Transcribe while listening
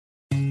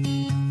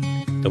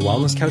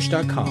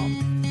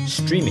thewellnesscouch.com,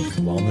 streaming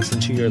wellness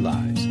into your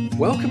lives.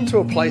 Welcome to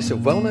a place of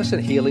wellness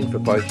and healing for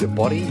both your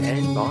body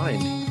and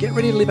mind. Get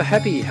ready to live a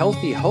happy,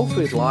 healthy, whole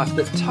food life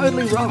that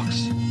totally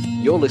rocks.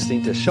 You're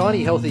listening to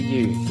Shiny Healthy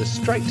You, the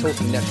straight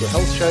talking natural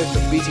health show for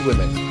busy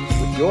women,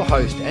 with your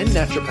host and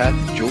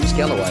naturopath, Jules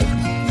Galloway.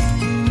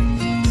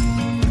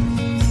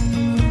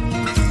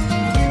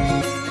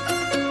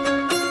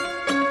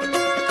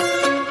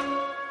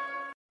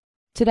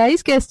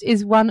 Today's guest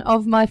is one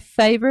of my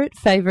favorite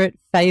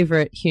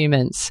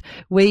humans.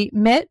 We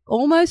met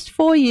almost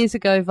 4 years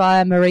ago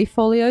via Marie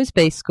Forleo's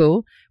B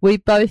School. We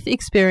both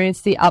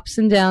experienced the ups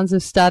and downs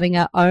of starting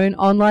our own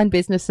online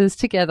businesses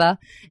together,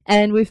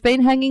 and we've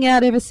been hanging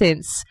out ever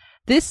since.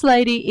 This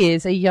lady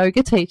is a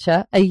yoga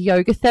teacher, a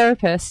yoga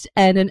therapist,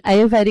 and an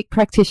Ayurvedic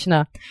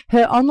practitioner.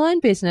 Her online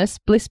business,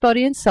 Bliss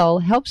Body and Soul,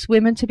 helps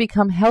women to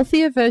become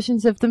healthier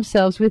versions of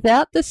themselves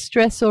without the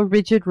stress or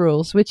rigid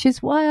rules, which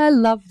is why I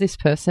love this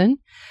person.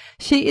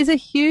 She is a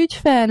huge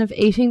fan of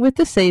eating with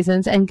the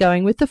seasons and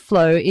going with the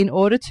flow in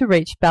order to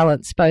reach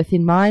balance, both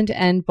in mind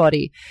and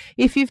body.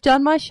 If you've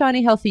done my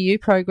Shiny Healthy You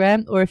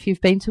program, or if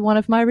you've been to one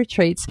of my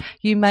retreats,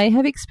 you may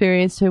have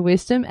experienced her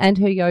wisdom and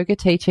her yoga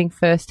teaching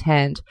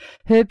firsthand.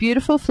 Her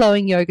beautiful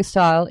flowing yoga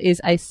style is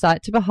a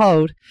sight to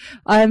behold.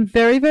 I am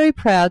very, very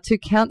proud to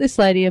count this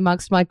lady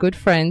amongst my good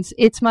friends.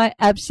 It's my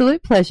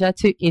absolute pleasure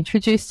to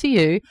introduce to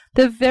you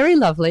the very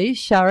lovely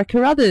Chara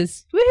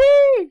Caruthers.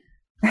 Woohoo!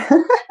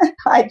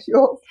 Hi,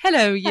 Jules.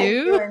 Hello,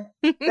 you.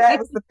 That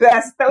was the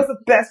best. That was the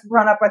best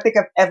run-up I think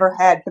I've ever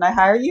had. Can I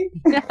hire you?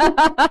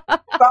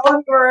 Follow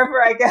me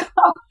wherever I go.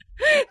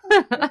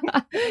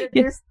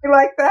 You see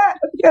like that?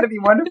 It's got to be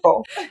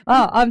wonderful.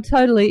 Oh, I'm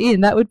totally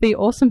in. That would be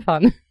awesome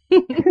fun.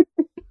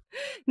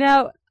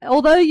 Now,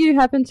 although you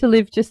happen to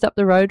live just up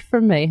the road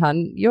from me,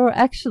 hun, you're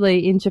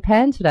actually in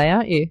Japan today,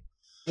 aren't you?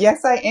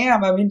 Yes, I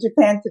am. I'm in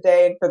Japan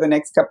today and for the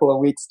next couple of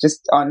weeks,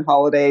 just on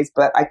holidays,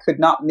 but I could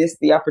not miss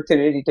the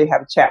opportunity to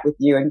have a chat with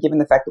you. And given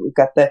the fact that we've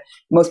got the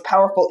most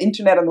powerful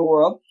internet in the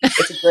world,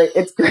 it's great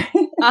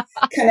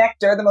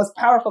connector, the most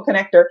powerful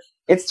connector.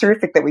 It's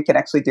terrific that we can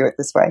actually do it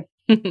this way.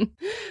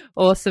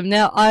 Awesome.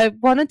 Now, I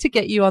wanted to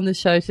get you on the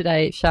show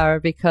today, Chara,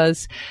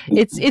 because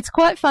it's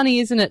quite funny,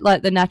 isn't it?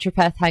 Like the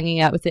naturopath hanging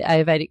out with the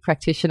Ayurvedic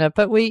practitioner,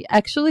 but we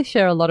actually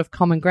share a lot of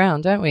common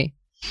ground, don't we?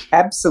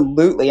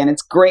 Absolutely. And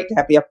it's great to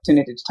have the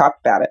opportunity to talk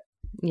about it.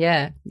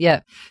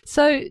 Yeah.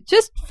 So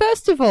just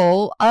first of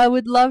all, I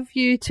would love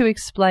you to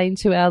explain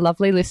to our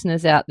lovely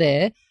listeners out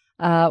there,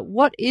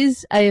 what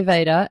is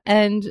Ayurveda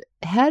and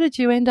how did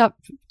you end up,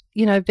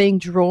 being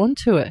drawn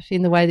to it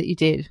in the way that you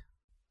did?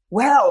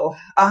 Well,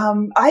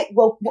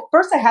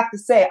 first I have to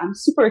say I'm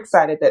super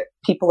excited that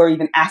people are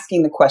even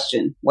asking the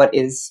question, what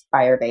is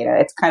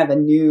Ayurveda? It's kind of a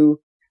new,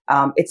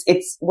 it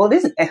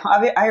isn't,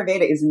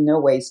 Ayurveda is in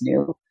no ways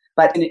new.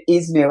 But it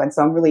is new, and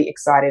so I'm really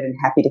excited and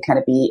happy to kind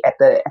of be at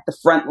the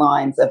front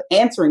lines of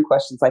answering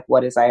questions like,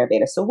 what is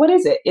Ayurveda? So what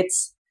is it?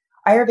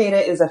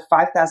 Ayurveda is a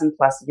 5,000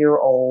 plus year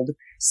old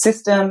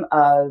system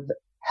of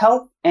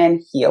health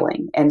and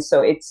healing. And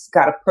so it's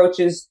got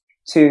approaches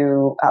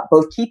to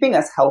both keeping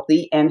us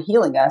healthy and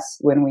healing us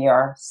when we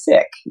are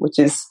sick, which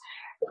is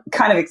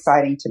kind of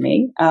exciting to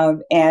me.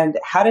 And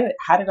how did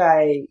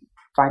I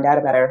find out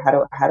about it, or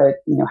how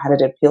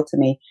did it appeal to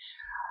me?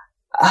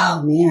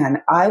 Oh man,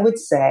 I would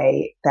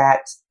say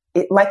that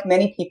like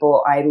many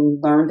people, I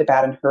learned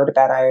about and heard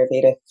about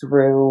Ayurveda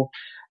through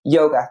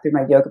yoga, through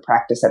my yoga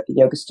practice at the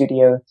yoga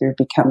studio, through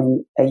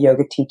becoming a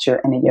yoga teacher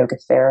and a yoga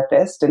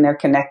therapist, and they're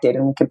connected.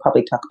 And we can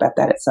probably talk about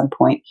that at some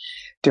point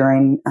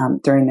during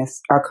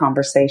our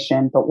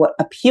conversation. But what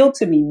appealed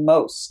to me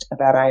most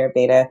about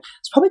Ayurveda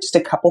is probably just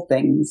a couple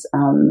things.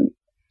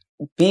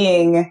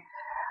 Being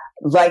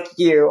like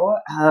you,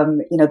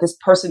 this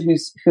person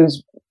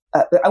who's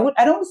I don't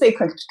want to say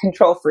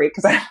control freak,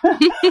 because I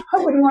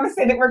wouldn't want to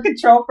say that we're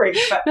control freaks.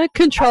 But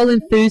control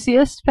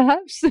enthusiast,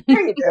 perhaps.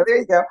 There you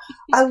go.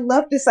 I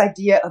love this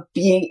idea of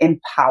being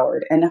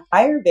empowered. And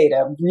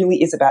Ayurveda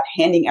really is about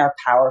handing our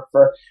power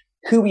for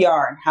who we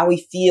are and how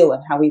we feel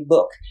and how we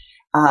look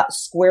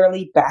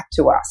squarely back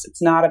to us. It's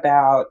not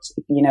about,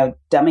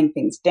 dumbing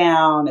things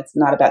down. It's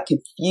not about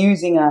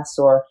confusing us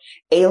or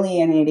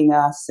alienating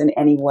us in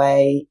any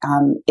way.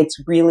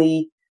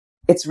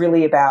 It's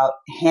really about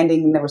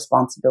handing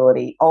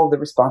all the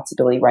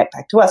responsibility right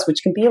back to us,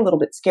 which can be a little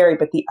bit scary,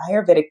 but the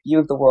Ayurvedic view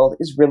of the world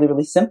is really,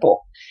 really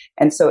simple.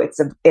 And so its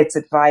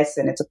advice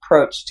and its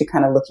approach to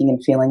kind of looking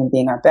and feeling and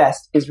being our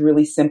best is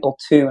really simple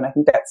too. And I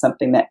think that's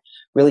something that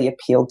really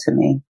appealed to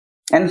me.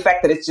 And the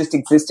fact that it's just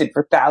existed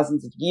for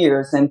thousands of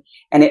years and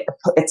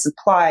it's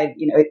applied,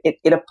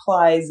 it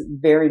applies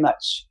very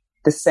much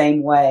the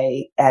same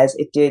way as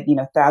it did,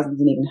 thousands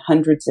and even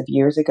hundreds of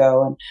years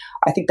ago. And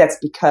I think that's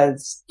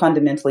because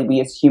fundamentally we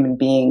as human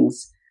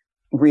beings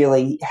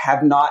really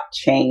have not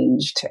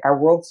changed. Our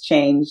world's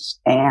changed,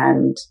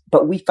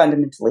 but we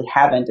fundamentally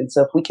haven't. And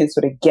so if we can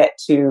sort of get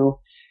to,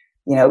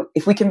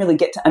 if we can really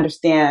get to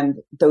understand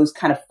those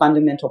kind of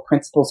fundamental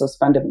principles, those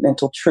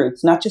fundamental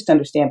truths, not just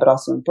understand, but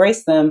also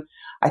embrace them,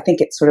 I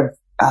think it sort of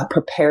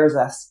prepares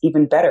us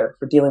even better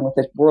for dealing with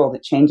a world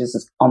that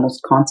changes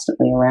almost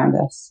constantly around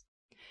us.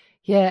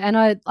 Yeah, and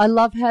I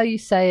love how you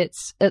say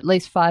it's at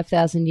least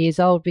 5,000 years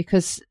old,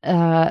 because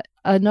I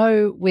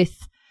know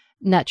with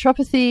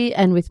naturopathy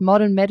and with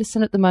modern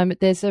medicine at the moment,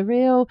 there's a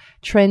real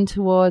trend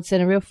towards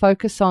and a real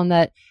focus on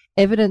that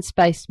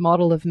evidence-based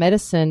model of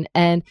medicine.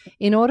 And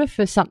in order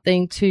for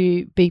something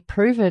to be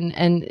proven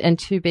and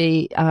to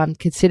be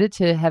considered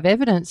to have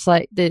evidence,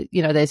 like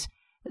there's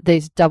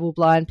these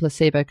double-blind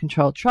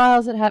placebo-controlled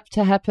trials that have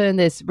to happen.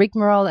 There's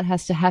rigmarole that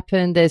has to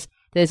happen. There's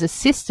a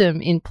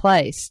system in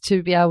place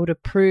to be able to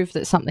prove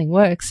that something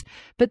works.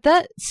 But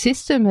that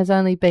system has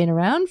only been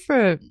around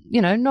for,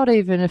 not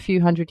even a few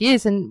hundred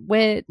years. And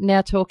we're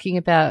now talking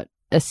about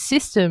a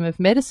system of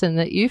medicine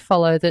that you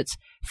follow that's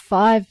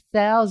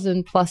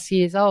 5,000 plus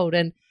years old.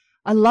 And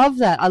I love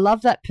that. I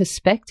love that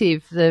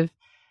perspective of,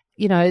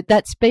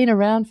 that's been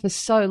around for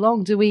so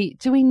long. Do we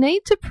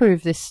need to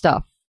prove this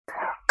stuff?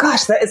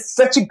 Gosh, that is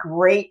such a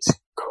great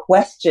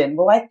question.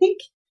 Well, I think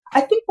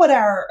what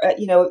our,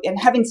 and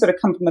having sort of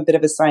come from a bit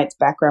of a science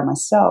background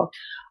myself,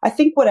 I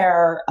think what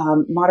our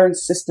modern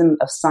system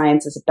of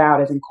science is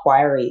about is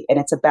inquiry, and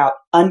it's about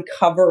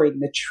uncovering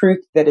the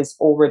truth that is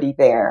already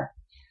there.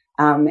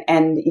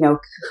 And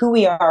who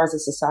we are as a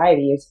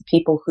society is the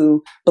people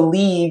who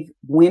believe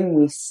when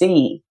we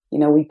see.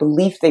 We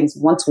believe things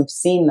once we've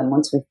seen them,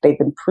 they've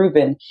been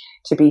proven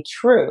to be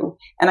true.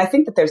 And I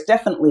think that there's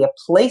definitely a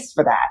place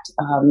for that.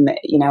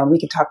 We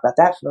could talk about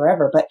that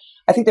forever, but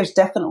I think there's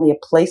definitely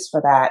a place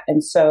for that.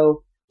 And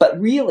so, but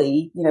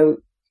really,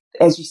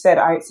 as you said,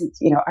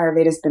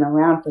 Ayurveda has been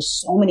around for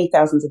so many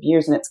thousands of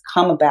years, and it's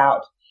come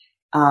about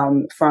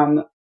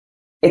from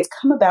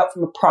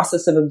a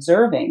process of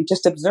observing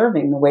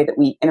the way that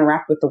we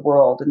interact with the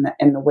world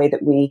and the way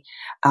that we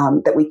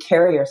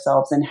carry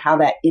ourselves, and how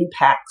that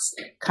impacts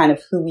kind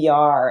of who we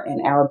are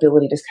and our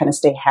ability to kind of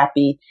stay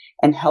happy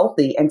and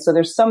healthy. And so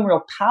there's some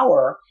real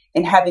power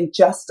in having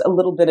just a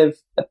little bit of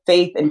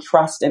faith and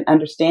trust and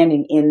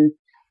understanding in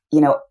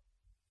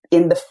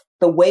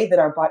the way that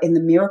our body, in the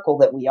miracle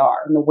that we are,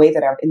 in the way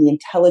that in the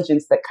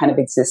intelligence that kind of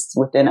exists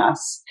within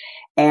us.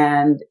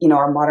 And,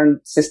 our modern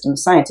system of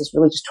science is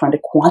really just trying to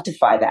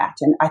quantify that.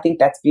 And I think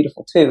that's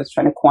beautiful too. It's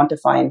trying to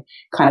quantify and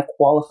kind of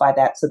qualify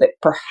that so that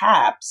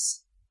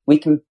perhaps we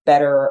can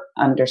better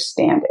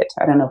understand it.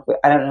 I don't know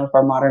if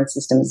our modern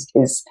system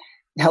is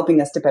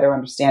helping us to better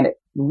understand it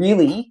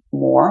really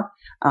more.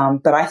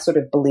 But I sort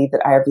of believe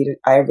that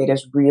Ayurveda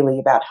is really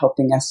about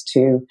helping us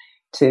to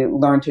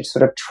learn to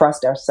sort of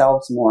trust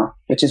ourselves more,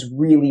 which is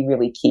really,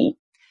 really key.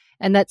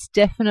 And that's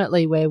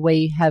definitely where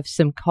we have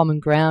some common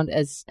ground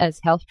as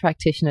health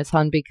practitioners,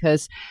 hon,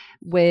 because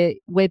we're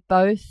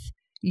both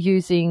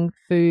using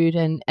food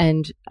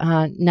and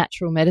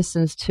natural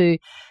medicines to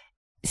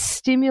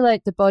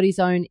stimulate the body's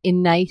own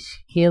innate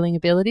healing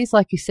abilities.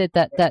 Like you said,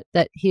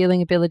 that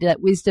healing ability,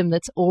 that wisdom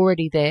that's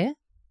already there.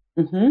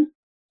 Mm-hmm.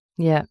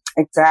 Yeah,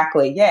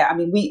 exactly. Yeah. I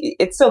mean,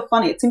 it's so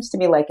funny. It seems to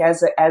me like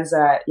as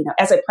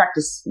I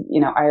practice,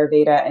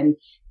 Ayurveda and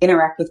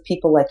interact with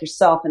people like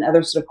yourself and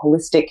other sort of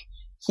holistic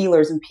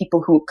healers and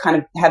people who kind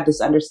of have this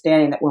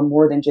understanding that we're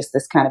more than just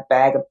this kind of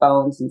bag of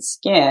bones and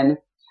skin.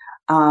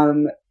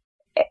 And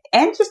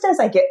just as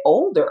I get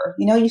older,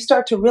 you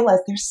start to realize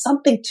there's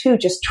something to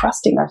just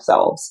trusting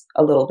ourselves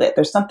a little bit.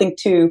 There's something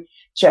to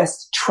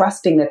just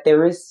trusting that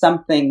there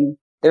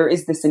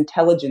is this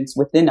intelligence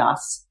within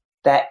us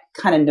that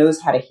kind of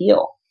knows how to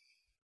heal.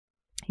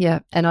 Yeah,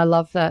 and I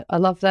love that.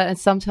 And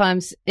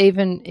sometimes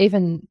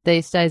even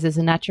these days as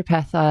a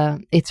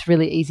naturopath, it's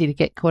really easy to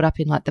get caught up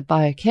in like the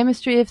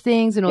biochemistry of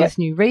things and all this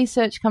new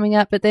research coming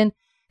up. But then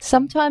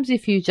sometimes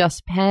if you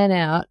just pan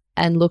out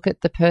and look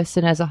at the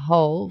person as a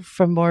whole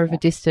from more of a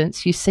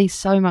distance, you see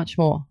so much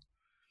more.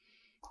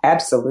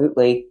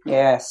 Absolutely.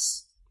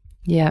 Yes.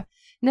 Yeah.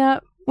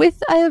 Now,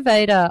 with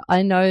Ayurveda,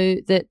 I know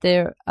that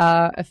there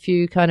are a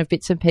few kind of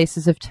bits and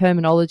pieces of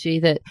terminology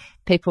that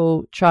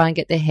people try and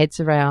get their heads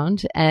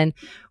around. And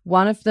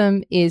one of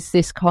them is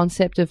this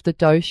concept of the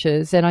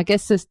doshas. And I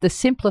guess the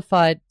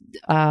simplified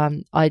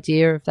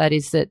idea of that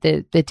is that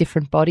they're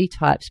different body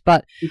types.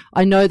 But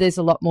I know there's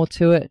a lot more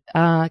to it.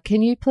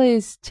 Can you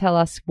please tell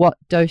us what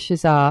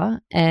doshas are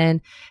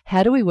and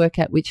how do we work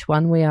out which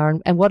one we are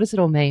and what does it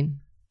all mean?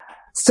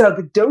 So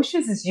the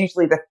doshas is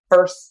usually the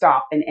first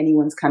stop in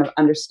anyone's kind of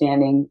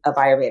understanding of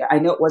Ayurveda. I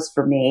know it was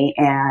for me,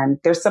 and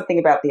there's something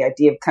about the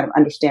idea of kind of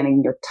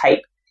understanding your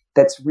type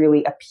that's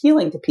really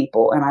appealing to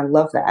people, and I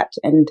love that.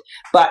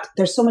 But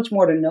there's so much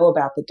more to know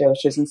about the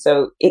doshas, and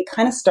so it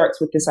kind of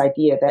starts with this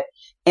idea that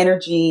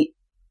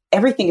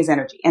everything is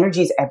energy.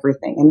 Energy is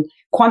everything, and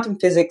quantum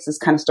physics is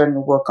kind of starting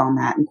to work on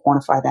that and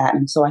quantify that.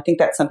 And so I think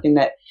that's something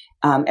that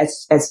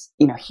as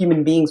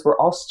human beings, we're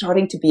all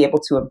starting to be able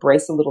to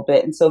embrace a little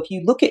bit. And so if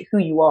you look at who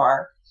you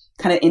are,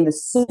 kind of in the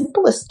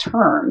simplest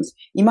terms,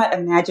 you might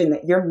imagine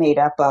that you're made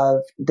up of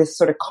this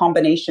sort of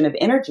combination of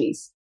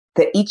energies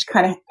that each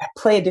kind of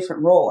play a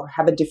different role or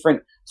have a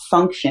different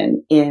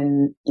function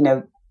in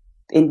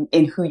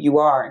who you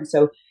are. And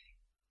so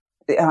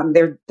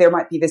there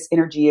might be this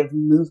energy of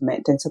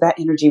movement, and so that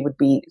energy would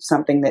be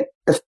something that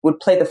would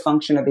play the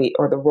function of the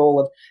role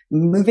of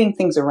moving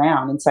things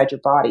around inside your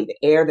body, the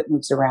air that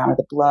moves around, or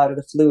the blood, or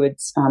the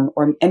fluids,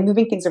 and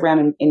moving things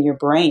around in your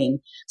brain.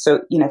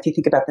 So if you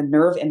think about the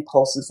nerve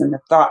impulses and the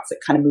thoughts that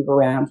kind of move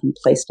around from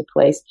place to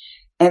place,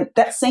 and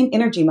that same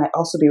energy might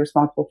also be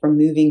responsible for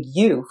moving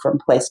you from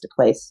place to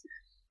place.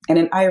 And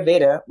in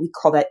Ayurveda, we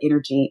call that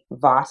energy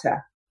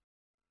Vata.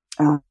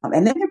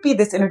 And then there'd be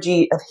this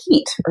energy of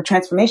heat or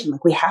transformation.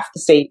 Like, we have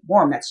to stay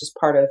warm. That's just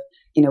part of,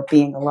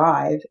 being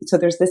alive. So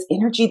there's this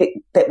energy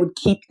that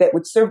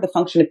would serve the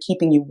function of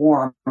keeping you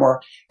warm,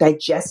 or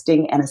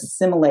digesting and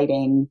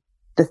assimilating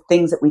the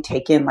things that we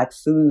take in, like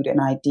food and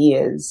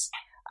ideas.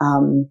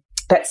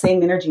 That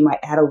same energy might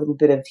add a little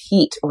bit of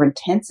heat or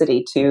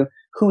intensity to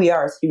who we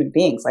are as human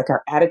beings, like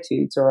our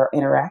attitudes or our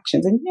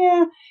interactions. And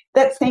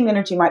that same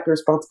energy might be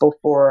responsible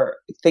for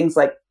things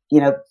like,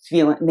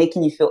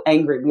 making you feel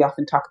angry. We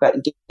often talk about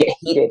you get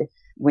heated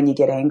when you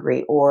get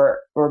angry, or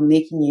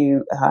making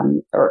you,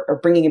 or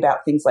bringing about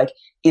things like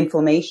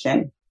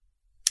inflammation.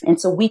 And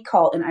so in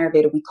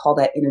Ayurveda, we call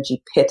that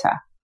energy Pitta.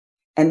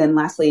 And then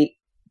lastly,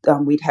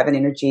 we'd have an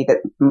energy that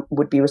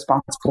would be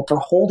responsible for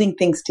holding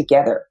things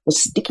together, or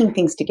sticking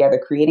things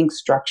together, creating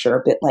structure,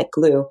 a bit like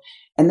glue.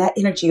 And that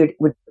energy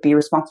would be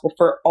responsible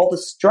for all the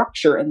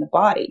structure in the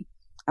body,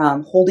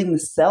 holding the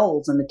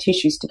cells and the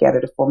tissues together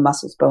to form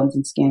muscles, bones,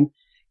 and skin.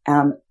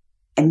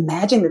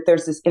 Imagine that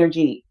there's this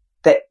energy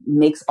that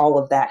makes all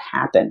of that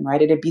happen,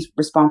 right? It'd be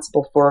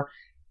responsible for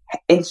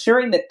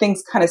ensuring that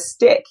things kind of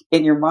stick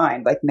in your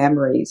mind, like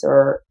memories,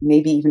 or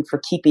maybe even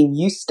for keeping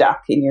you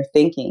stuck in your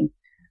thinking.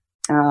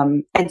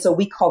 And so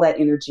we call that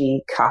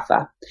energy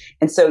Kapha.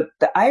 And so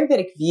the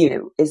Ayurvedic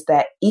view is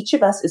that each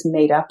of us is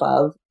made up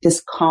of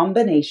this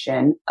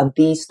combination of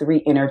these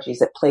three energies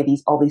that play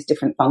all these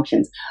different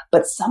functions.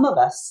 But some of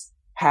us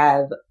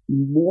have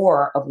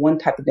more of one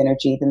type of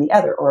energy than the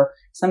other, or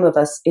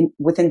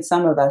within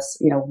some of us,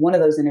 one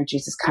of those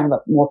energies is kind of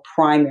a more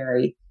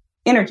primary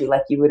energy,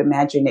 like you would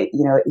imagine it.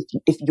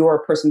 If you're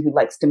a person who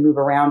likes to move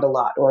around a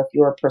lot, or if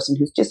you're a person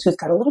who's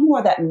got a little more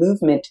of that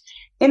movement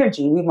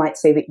energy, we might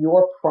say that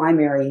your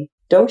primary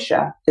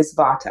dosha is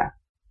Vata.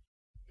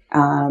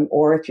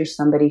 Or if you're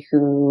somebody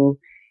who,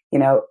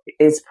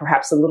 is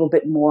perhaps a little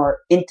bit more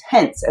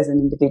intense as an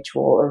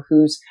individual, or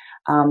whose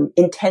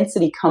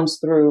intensity comes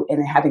through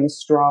in having a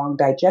strong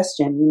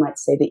digestion, we might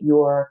say that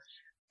your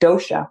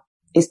dosha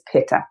is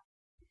Pitta.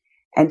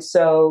 And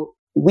so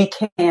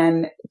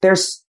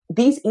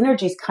these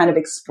energies kind of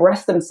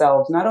express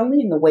themselves not only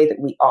in the way that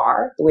we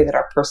are, the way that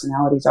our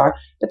personalities are,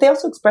 but they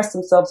also express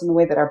themselves in the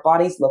way that our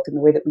bodies look, in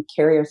the way that we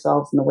carry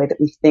ourselves, in the way that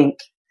we think,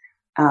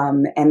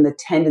 and the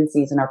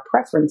tendencies and our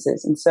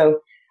preferences. And so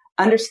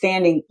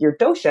understanding your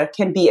dosha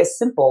can be as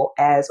simple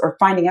as, or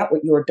finding out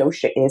what your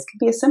dosha is, can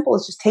be as simple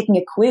as just taking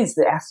a quiz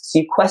that asks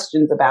you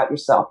questions about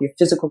yourself, your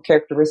physical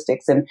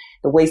characteristics, and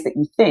the ways that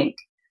you think.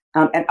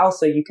 And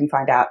also you can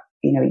find out,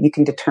 you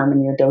can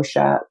determine your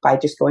dosha by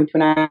just going to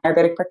an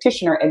Ayurvedic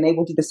practitioner, and they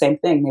will do the same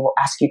thing. They will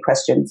ask you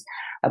questions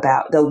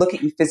they'll look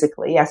at you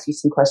physically, ask you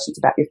some questions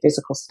about your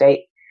physical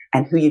state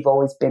and who you've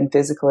always been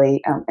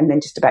physically, and then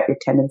just about your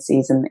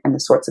tendencies and the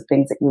sorts of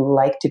things that you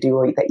like to do,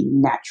 or that you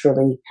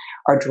naturally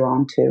are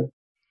drawn to.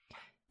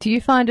 Do you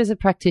find as a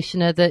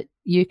practitioner that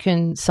you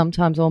can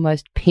sometimes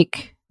almost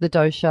pick the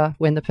dosha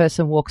when the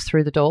person walks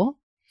through the door?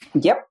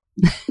 Yep.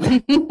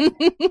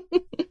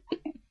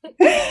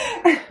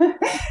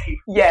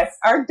 Yes,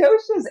 our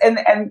doshas and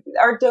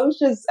our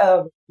doshas,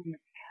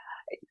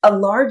 a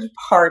large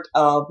part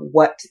of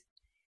what,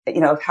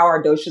 of how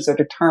our doshas are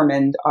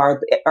determined are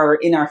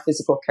in our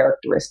physical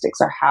characteristics,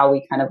 or how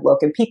we kind of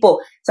look. And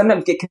people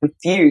sometimes get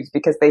confused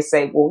because they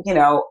say, well,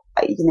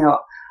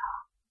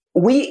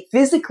 we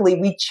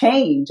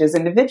change as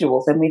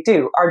individuals, and we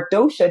do. Our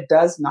dosha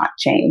does not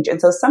change.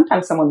 And so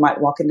sometimes someone might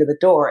walk into the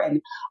door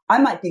and I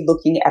might be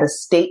looking at a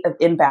state of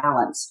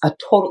imbalance,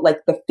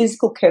 like the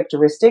physical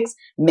characteristics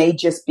may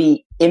just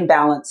be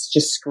imbalance,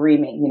 just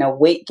screaming,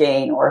 weight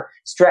gain or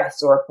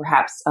stress, or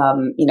perhaps,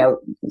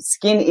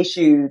 skin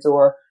issues,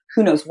 or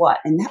who knows what.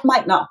 And that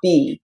might not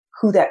be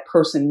who that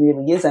person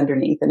really is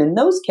underneath. And in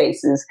those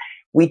cases,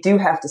 we do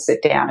have to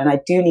sit down, and I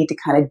do need to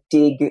kind of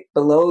dig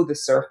below the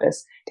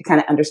surface to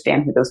kind of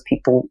understand who those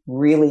people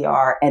really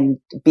are, and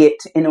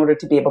in order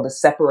to be able to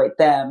separate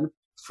them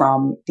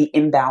from the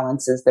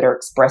imbalances that are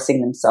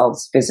expressing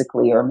themselves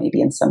physically, or maybe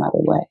in some other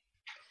way.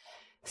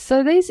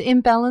 So these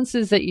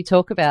imbalances that you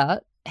talk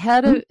about,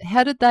 how did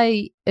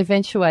they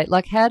eventuate?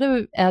 Like, how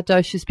do our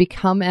doshas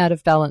become out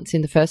of balance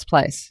in the first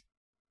place?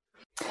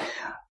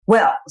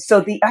 Well,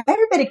 so the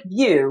Ayurvedic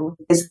view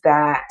is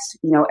that,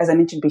 as I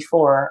mentioned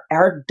before,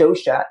 our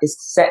dosha is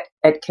set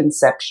at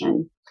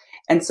conception.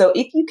 And so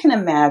if you can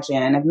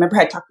imagine, I remember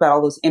I talked about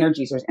all those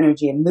energies. There's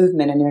energy of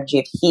movement, and energy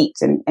of heat,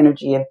 and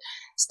energy of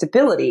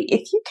stability.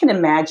 If you can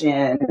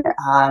imagine,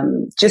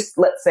 just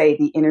let's say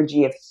the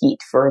energy of heat,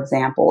 for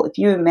example, if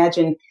you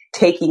imagine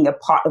taking a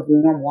pot of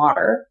warm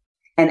water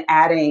and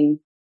adding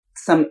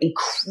some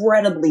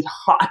incredibly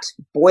hot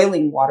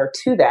boiling water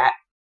to that,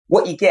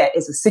 what you get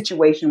is a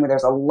situation where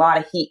there's a lot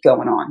of heat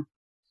going on.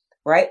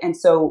 Right. And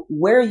so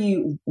what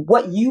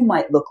you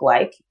might look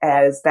like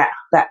as that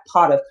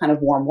pot of kind of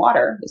warm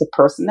water as a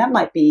person, that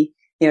might be,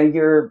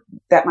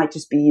 that might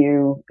just be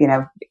you,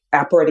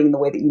 operating the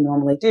way that you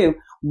normally do.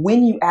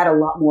 When you add a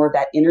lot more of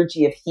that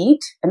energy of heat,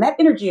 and that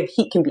energy of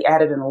heat can be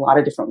added in a lot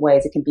of different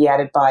ways. It can be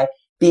added by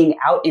being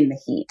out in the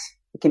heat.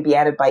 It can be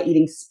added by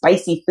eating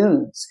spicy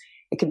foods.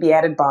 It can be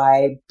added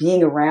by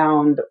being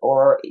around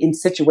or in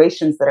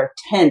situations that are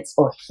tense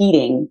or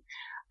heating.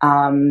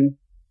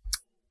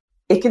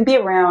 It can be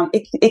around,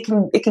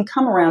 it can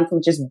come around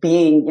from just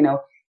being,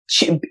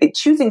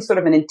 choosing sort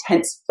of an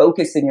intense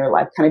focus in your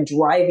life, kind of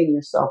driving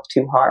yourself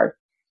too hard.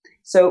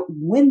 So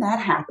when that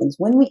happens,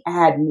 when we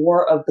add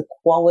more of the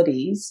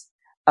qualities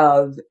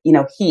of,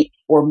 heat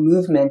or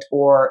movement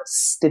or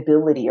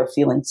stability or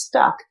feeling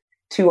stuck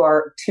to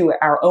our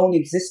own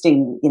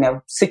existing,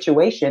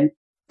 situation,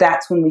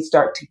 that's when we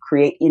start to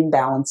create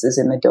imbalances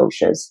in the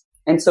doshas.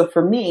 And so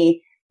for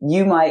me,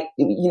 you might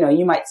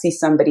see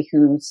somebody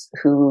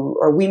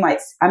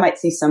I might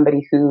see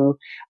somebody who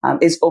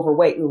is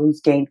overweight or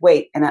who's gained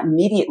weight. And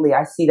immediately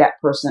I see that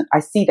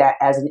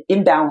as an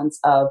imbalance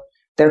of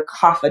their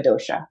kapha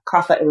dosha.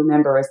 Kapha,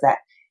 remember, is that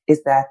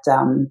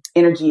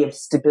energy of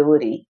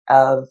stability,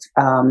 of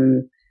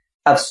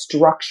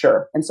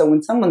structure. And so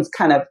when someone's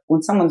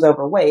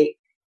overweight,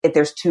 if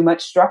there's too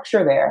much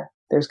structure there,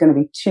 there's going to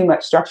be too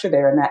much structure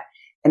there.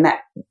 And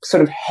that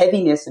sort of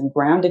heaviness and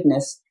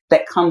groundedness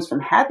that comes from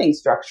having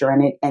structure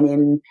and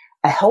in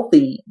a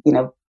healthy,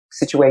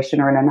 situation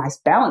or in a nice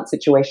balanced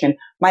situation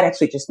might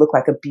actually just look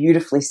like a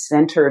beautifully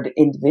centered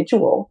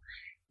individual.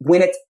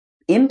 When it's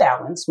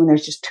imbalanced, when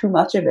there's just too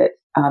much of it,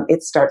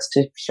 it starts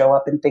to show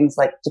up in things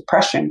like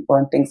depression or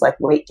in things like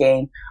weight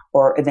gain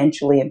or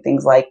eventually in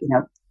things like,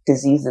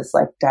 diseases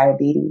like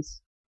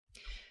diabetes.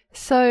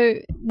 So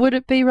would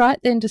it be right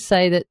then to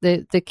say that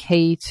the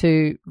key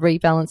to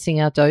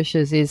rebalancing our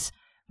doshas is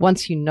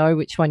once you know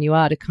which one you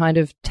are, to kind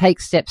of take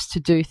steps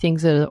to do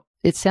things that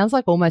it sounds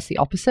like almost the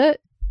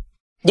opposite?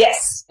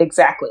 Yes,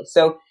 exactly.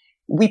 So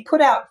we put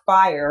out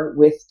fire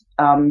with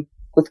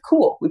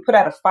cool. We put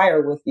out a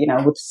fire with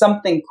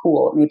something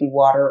cool, maybe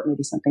water,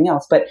 maybe something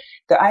else. But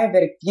the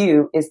Ayurvedic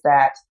view is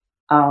that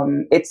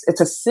it's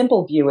a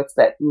simple view. It's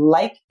that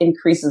like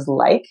increases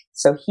like.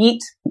 So heat,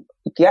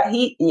 if you got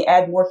heat, you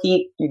add more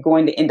heat, you're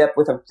going to end up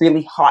with a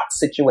really hot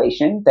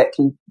situation that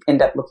can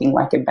end up looking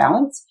like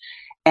imbalance.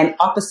 And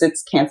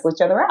opposites cancel each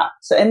other out.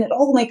 So, and it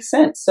all makes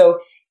sense. So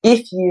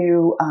if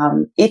you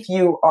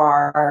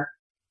are,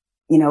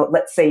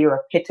 let's say you're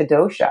a pitta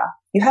dosha,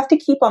 you have to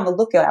keep on the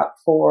lookout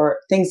for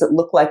things that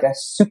look like a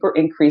super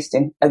increase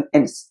an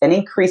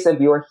increase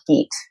of your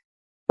heat,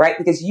 right?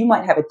 Because you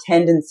might have a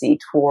tendency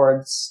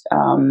towards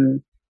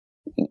imbalances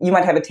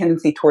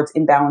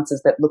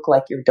that look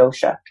like your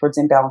dosha, towards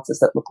imbalances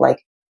that look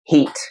like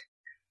heat.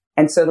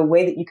 And so the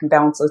way that you can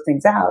balance those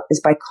things out is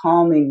by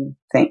calming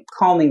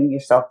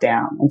yourself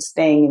down and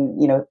staying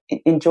in,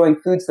 enjoying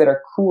foods that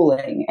are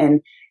cooling and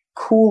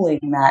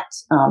cooling that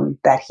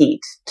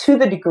heat to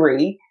the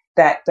degree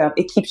that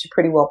it keeps you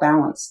pretty well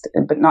balanced,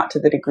 but not to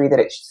the degree that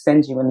it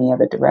sends you in the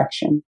other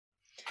direction.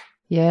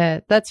 Yeah,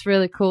 that's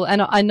really cool.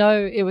 And I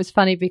know it was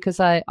funny because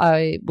I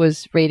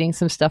was reading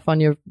some stuff on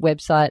your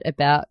website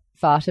about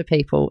Vata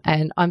people,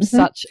 and I'm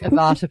such a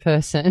Vata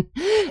person.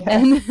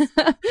 Yes.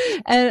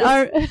 And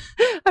I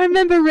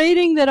remember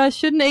reading that I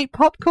shouldn't eat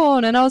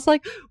popcorn, and I was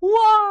like,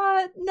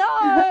 what?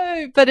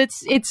 No. But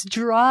it's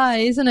dry,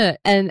 isn't it?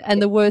 And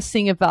the worst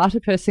thing a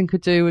Vata person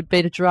could do would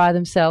be to dry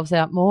themselves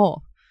out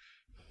more.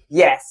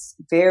 Yes,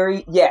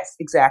 yes,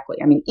 exactly.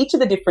 I mean, each of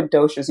the different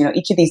doshas,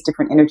 each of these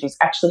different energies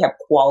actually have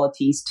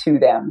qualities to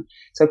them.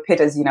 So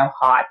pitta is,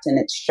 hot and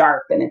it's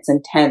sharp and it's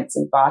intense,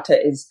 and vata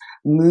is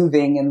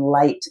moving and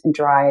light and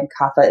dry, and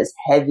kapha is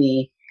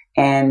heavy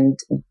and,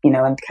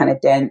 and kind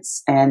of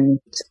dense and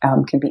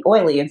can be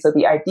oily. And so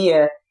the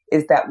idea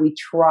is that we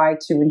try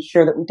to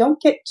ensure that we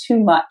don't get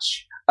too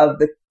much of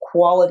the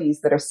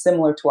qualities that are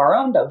similar to our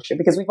own dosha,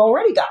 because we've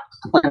already got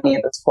plenty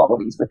of those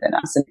qualities within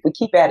us. And if we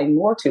keep adding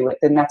more to it,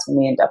 then that's when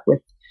we end up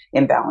with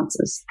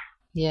imbalances.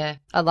 Yeah,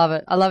 I love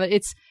it. I love it.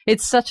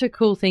 It's such a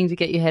cool thing to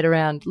get your head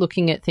around,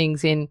 looking at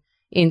things in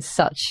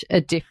such a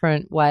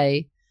different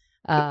way.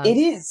 It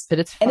is. But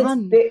it's fun.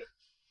 And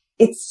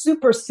it's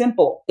super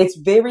simple. It's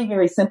very,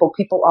 very simple.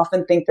 People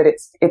often think that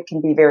it can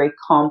be very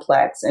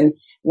complex. And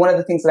one of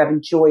the things that I've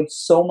enjoyed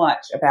so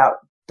much about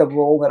the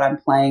role that I'm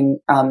playing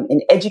in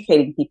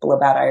educating people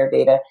about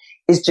Ayurveda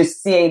is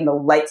just seeing the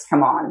lights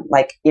come on,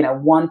 like,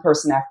 one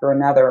person after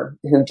another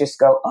who just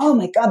go, oh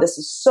my God, this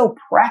is so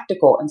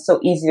practical and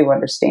so easy to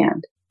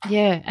understand.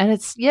 Yeah. And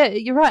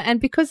you're right. And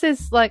because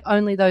there's like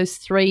only those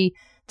three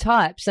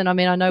types, and I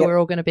mean, I know we're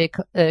all going to be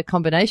a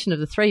combination of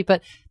the three,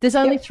 but there's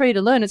only three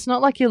to learn. It's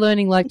not like you're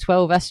learning like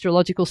 12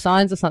 astrological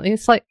signs or something.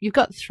 It's like you've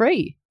got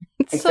three.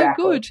 It's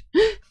exactly. So good.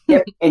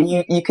 Yep. And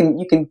you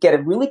can get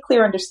a really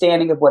clear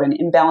understanding of what an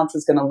imbalance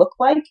is going to look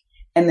like,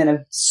 and then a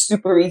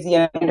super easy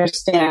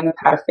understanding of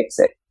how to fix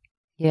it.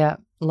 Yeah.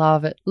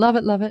 Love it. Love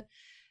it. Love it.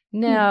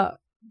 Now,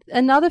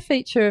 another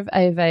feature of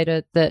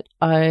Ayurveda that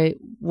I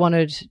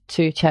wanted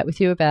to chat with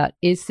you about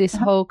is this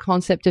whole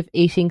concept of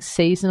eating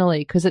seasonally,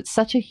 because it's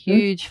such a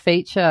huge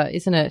feature,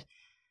 isn't it?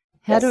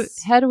 How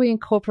do we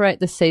incorporate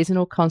the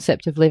seasonal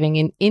concept of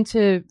living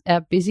into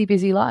our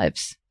busy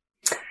lives?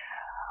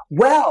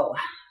 Well,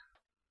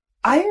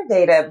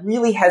 Ayurveda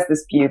really has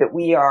this view that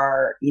we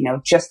are,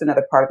 just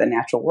another part of the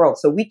natural world.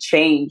 So we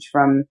change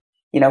from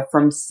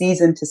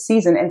season to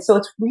season. And so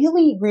it's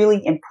really,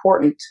 really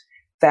important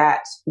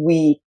that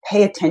we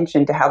pay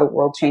attention to how the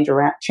world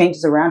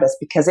changes around us,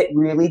 because it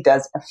really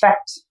does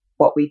affect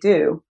what we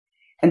do.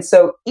 And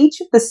so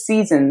each of the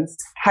seasons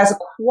has a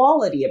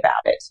quality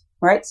about it,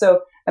 right?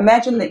 So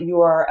imagine that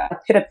you are a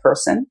Pitta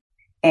person,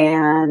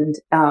 and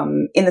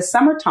in the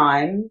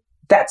summertime,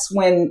 that's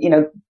when,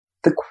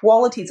 the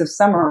qualities of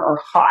summer are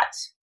hot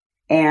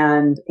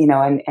and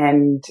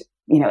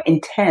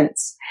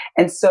intense.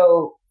 And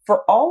so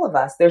for all of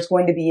us, there's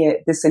going to be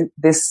this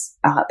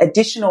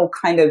additional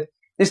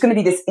there's going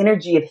to be this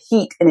energy of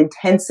heat and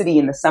intensity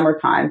in the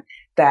summertime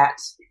that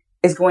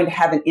is going to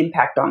have an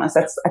impact on us.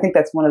 I think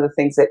that's one of the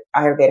things that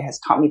Ayurveda has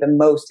taught me the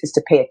most, is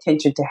to pay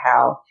attention to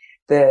how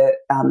the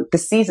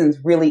seasons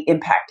really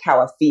impact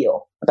how I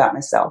feel about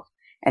myself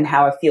and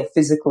how I feel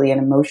physically and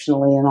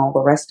emotionally and all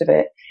the rest of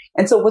it.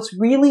 And so what's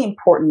really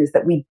important is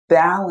that we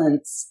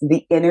balance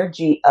the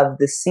energy of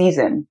the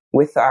season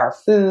with our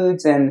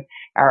foods and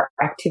our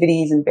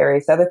activities and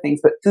various other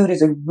things. But food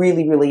is a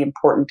really, really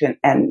important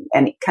and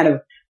kind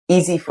of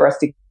easy for us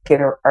to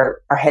get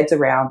our heads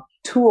around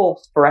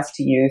tools for us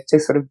to use to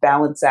sort of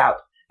balance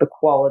out the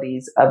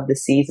qualities of the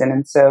season.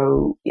 And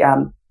so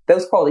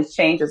those qualities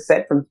change, as I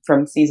said,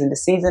 from season to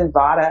season.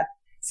 Vata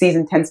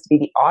season tends to be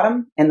the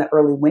autumn and the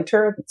early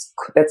winter.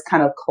 That's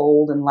kind of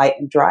cold and light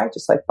and dry,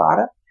 just like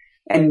Vata,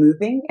 and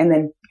moving. And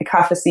then the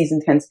Kapha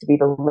season tends to be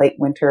the late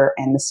winter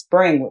and the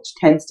spring, which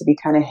tends to be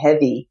kind of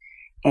heavy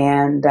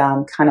and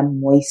kind of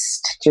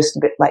moist, just a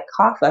bit like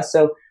Kapha.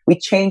 So we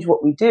change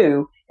what we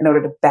do in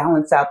order to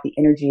balance out the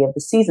energy of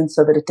the season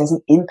so that it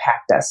doesn't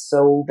impact us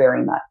so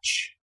very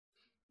much.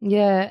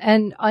 Yeah,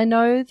 and I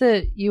know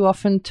that you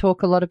often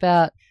talk a lot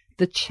about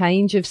the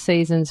change of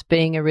seasons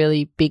being a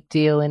really big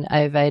deal in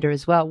Ayurveda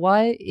as well.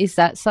 Why is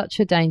that such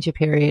a danger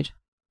period?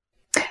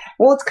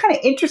 Well, it's kind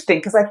of interesting,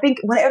 because I think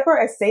whenever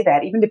I say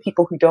that, even to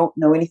people who don't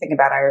know anything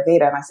about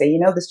Ayurveda, and I say,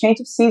 this change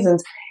of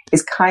seasons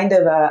is kind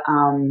of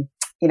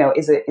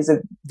is a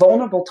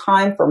vulnerable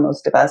time for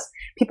most of us.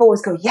 People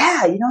always go,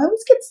 I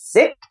always get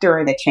sick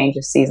during the change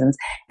of seasons.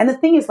 And the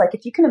thing is, like,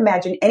 if you can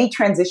imagine any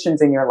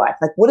transitions in your life,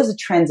 like, what does a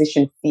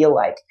transition feel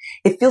like?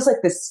 It feels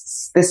like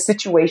this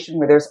situation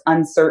where there's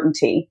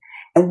uncertainty.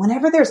 And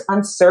whenever there's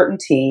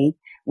uncertainty,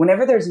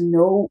 whenever there's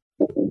nothing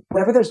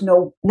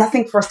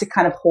for us to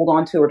kind of hold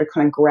on to or to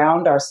kind of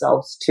ground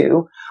ourselves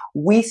to,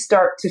 we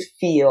start to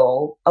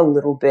feel a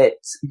little bit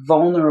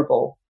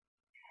vulnerable.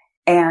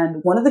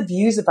 And one of the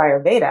views of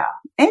Ayurveda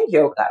and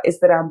yoga is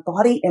that our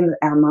body and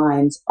our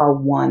minds are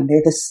one.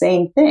 They're the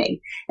same thing.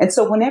 And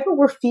so whenever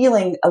we're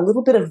feeling a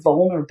little bit of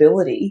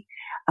vulnerability,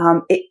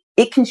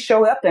 it can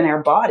show up in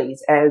our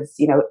bodies as,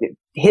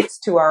 hits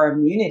to our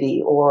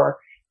immunity, or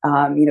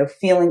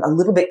feeling a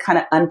little bit kind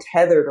of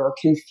untethered or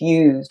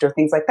confused or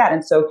things like that.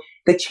 And so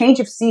the change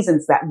of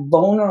seasons, that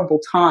vulnerable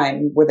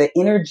time where the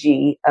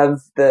energy of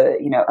the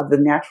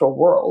natural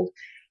world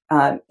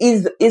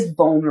is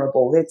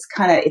vulnerable. It's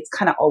kind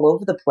of all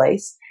over the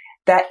place.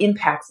 That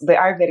impacts, the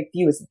Ayurvedic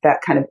view is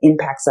that kind of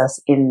impacts us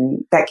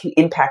that can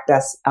impact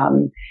us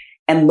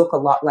and look a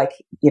lot like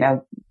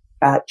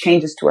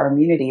changes to our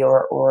immunity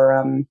or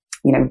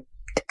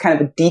kind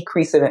of a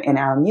decrease in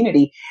our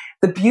immunity.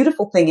 The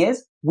beautiful thing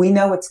is, we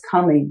know it's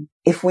coming.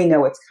 If we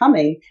know it's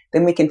coming,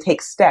 then we can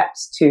take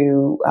steps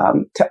to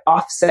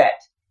offset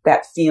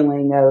that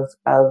feeling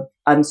of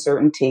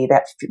uncertainty,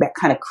 that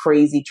kind of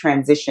crazy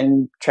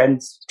transitiony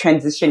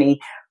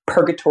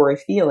purgatory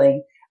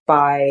feeling,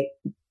 by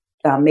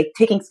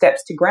taking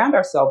steps to ground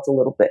ourselves a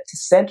little bit, to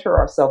center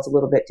ourselves a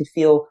little bit, to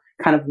feel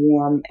kind of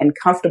warm and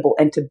comfortable,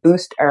 and to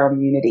boost our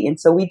immunity. And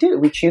so we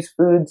choose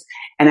foods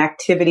and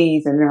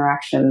activities and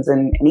interactions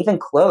and even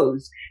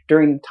clothes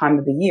during the time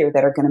of the year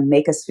that are going to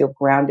make us feel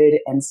grounded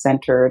and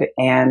centered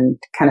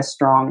and kind of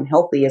strong and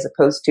healthy, as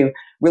opposed to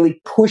really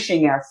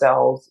pushing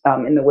ourselves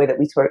in the way that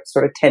we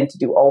sort of tend to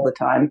do all the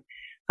time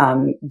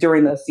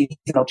during those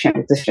seasonal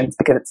transitions,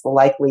 because it's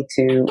likely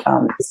to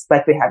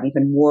have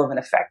even more of an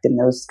effect in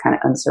those kind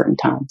of uncertain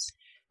times.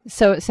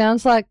 So it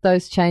sounds like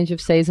those change of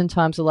season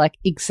times are like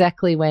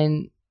exactly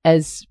when,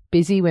 as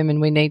busy women,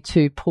 we need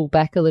to pull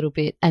back a little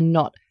bit and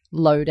not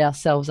load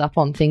ourselves up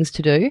on things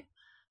to do.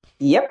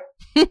 Yep.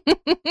 That's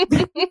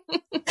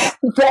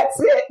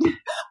it.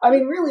 I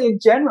mean, really, in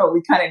general,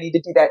 we kind of need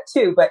to do that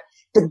too. But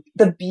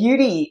the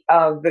beauty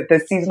of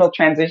the seasonal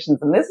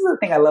transitions, and this is the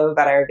thing I love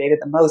about Ayurveda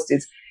the most,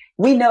 is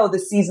we know the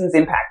seasons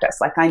impact us.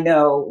 Like, I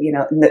know,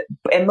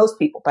 and most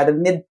people, by the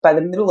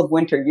middle of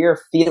winter, you're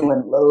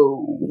feeling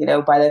low.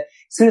 As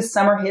soon as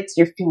summer hits,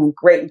 you're feeling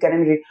great. You've got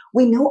energy.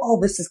 We know all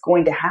this is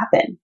going to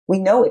happen. We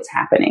know it's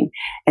happening.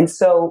 And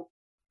so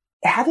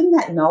having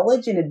that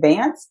knowledge in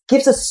advance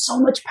gives us so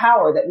much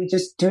power that we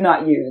just do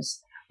not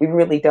use. We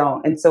really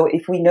don't. And so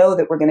if we know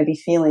that we're going to be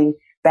feeling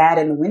bad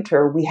in the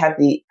winter, we have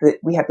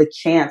the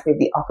chance, we have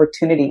the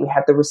opportunity, we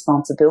have the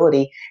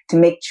responsibility to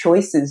make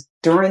choices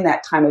during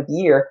that time of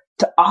year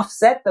to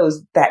offset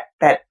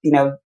that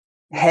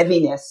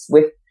heaviness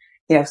with,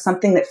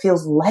 something that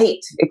feels light,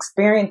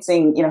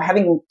 experiencing,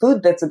 having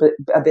food that's a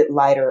bit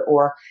lighter,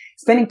 or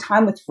spending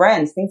time with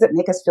friends, things that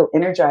make us feel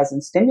energized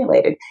and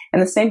stimulated.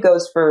 And the same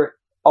goes for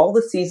all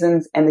the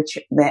seasons and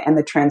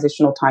the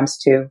transitional times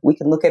too. We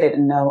can look at it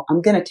and know,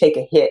 I'm going to take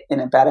a hit in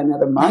about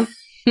another month.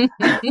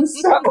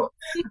 So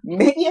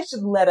maybe I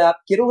should let up,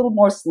 get a little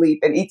more sleep,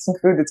 and eat some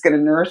food that's going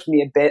to nourish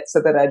me a bit, so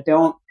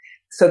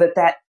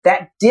that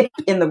that dip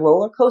in the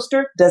roller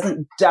coaster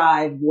doesn't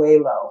dive way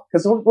low.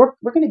 Because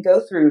we're going to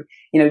go through,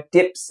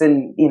 dips,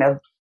 and,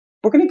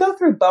 we're going to go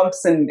through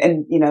bumps and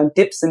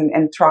dips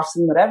and troughs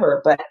and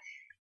whatever. But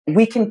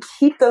we can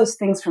keep those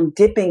things from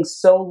dipping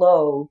so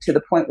low to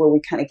the point where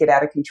we kind of get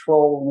out of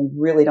control and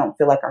we really don't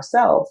feel like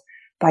ourselves,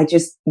 by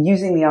just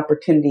using the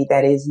opportunity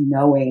that is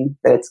knowing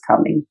that it's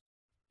coming.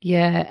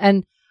 Yeah.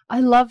 And I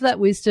love that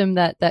wisdom,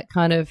 that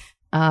kind of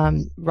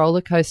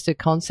roller coaster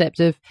concept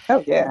of,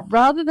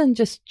 rather than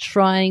just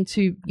trying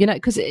to,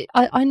 because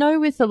I know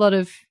with a lot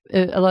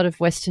of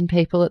Western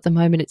people at the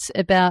moment, it's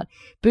about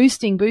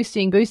boosting,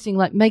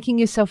 like making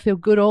yourself feel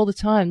good all the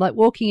time, like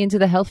walking into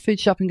the health food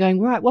shop and going,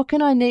 right, what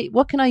can I need?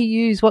 What can I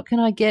use? What can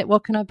I get?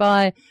 What can I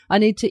buy? I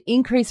need to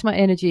increase my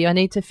energy. I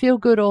need to feel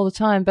good all the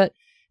time. But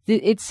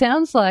it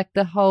sounds like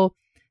the whole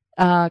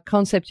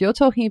concept you're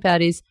talking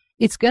about is,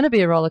 it's going to be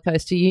a roller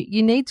coaster.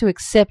 You need to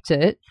accept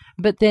it,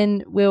 but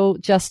then we'll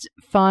just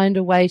find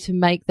a way to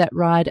make that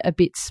ride a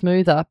bit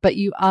smoother. But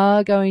you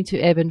are going to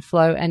ebb and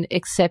flow, and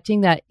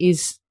accepting that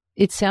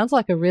it sounds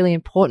like a really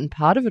important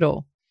part of it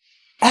all.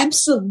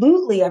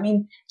 Absolutely. I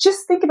mean,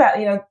 just think about,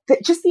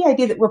 just the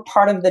idea that we're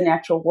part of the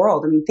natural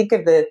world. I mean, think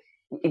of I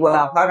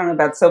don't know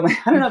about so much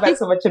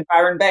in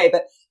Byron Bay,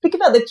 but think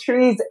about the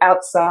trees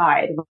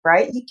outside,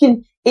 right? You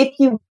can, I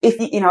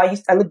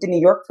lived in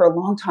New York for a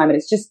long time, and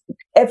it's just,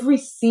 every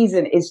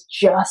season is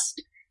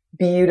just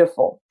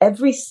beautiful.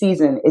 Every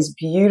season is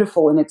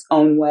beautiful in its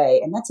own way.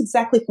 And that's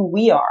exactly who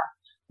we are.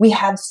 We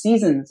have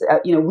seasons,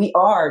 we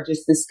are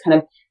just this kind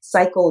of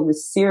cycle,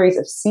 this series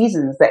of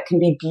seasons that can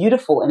be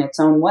beautiful in its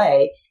own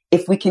way.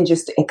 If we can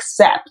just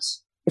accept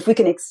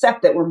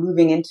that we're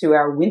moving into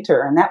our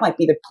winter. And that might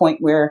be the point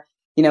where,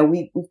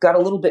 we've got a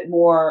little bit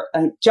more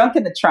junk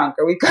in the trunk,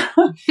 or we've got,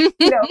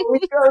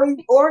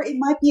 or it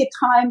might be a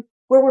time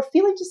where we're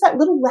feeling just that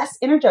little less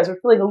energized.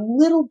 We're feeling a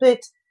little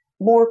bit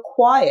more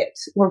quiet.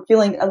 We're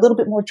feeling a little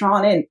bit more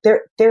drawn in.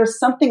 There's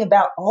something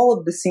about all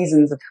of the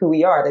seasons of who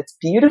we are that's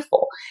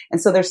beautiful.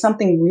 And so there's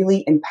something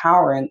really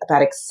empowering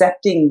about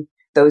accepting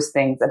those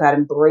things, about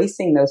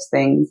embracing those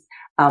things,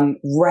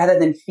 rather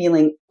than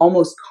feeling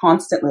almost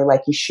constantly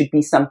like you should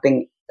be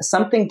something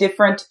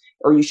different,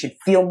 or you should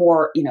feel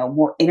more,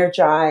 more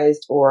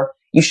energized, or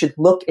you should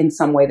look in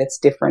some way that's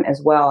different as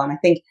well. And I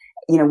think,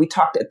 we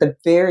talked at the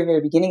very,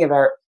 very beginning of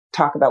our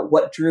talk about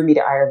what drew me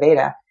to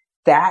Ayurveda,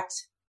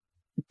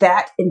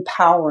 that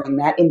empowering,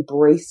 that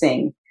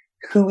embracing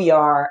who we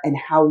are and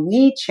how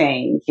we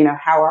change,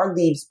 how our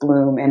leaves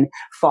bloom and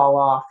fall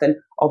off and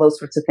all those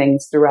sorts of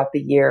things throughout the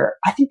year.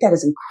 I think that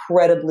is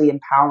incredibly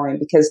empowering,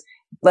 because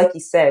like you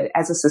said,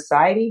 as a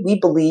society, we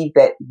believe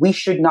that we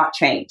should not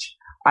change.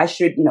 I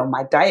should,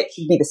 my diet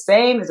should be the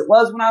same as it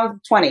was when I was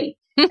 20.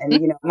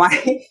 And,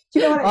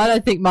 I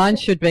don't think mine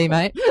should be,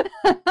 mate.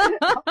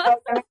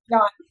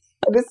 Not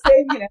the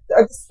same,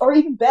 or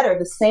even better,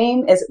 the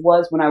same as it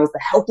was when I was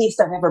the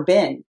healthiest I've ever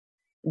been.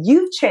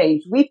 You've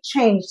changed. We've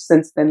changed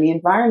since then. The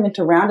environment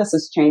around us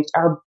has changed.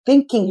 Our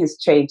thinking has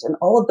changed, and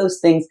all of those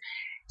things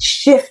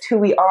shift who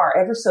we are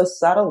ever so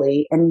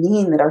subtly, and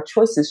mean that our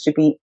choices should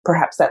be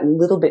perhaps that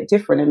little bit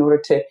different in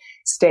order to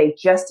stay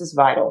just as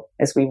vital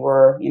as we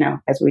were,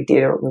 as we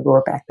did or we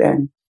were back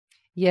then.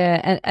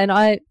 Yeah, and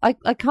I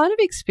kind of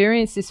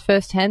experienced this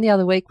firsthand the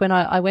other week when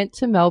I went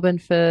to Melbourne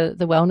for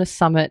the Wellness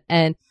Summit,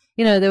 and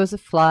there was a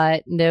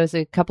flight, and there was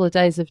a couple of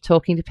days of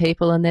talking to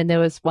people, and then there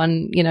was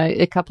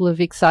a couple of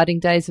exciting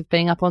days of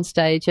being up on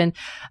stage. And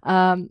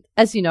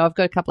as you know, I've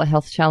got a couple of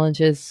health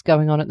challenges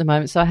going on at the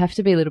moment, so I have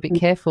to be a little bit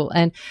careful.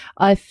 And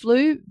I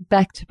flew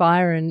back to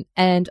Byron,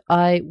 and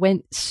I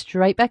went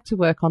straight back to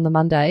work on the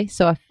Monday.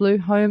 So I flew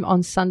home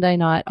on Sunday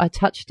night. I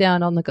touched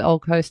down on the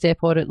Gold Coast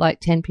airport at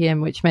like 10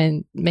 p.m, which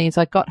means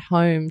I got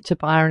home to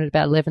Byron at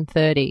about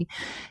 11:30.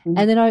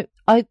 And then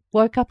I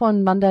woke up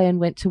on Monday and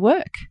went to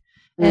work.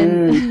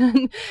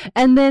 And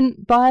then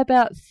by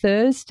about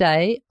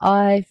Thursday,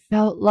 I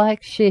felt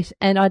like shit,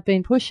 and I'd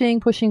been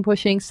pushing.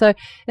 So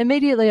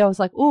immediately I was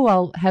like, oh,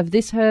 I'll have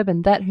this herb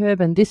and that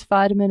herb and this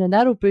vitamin, and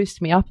that'll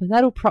boost me up and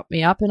that'll prop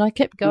me up. And I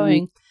kept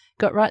going,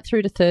 got right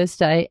through to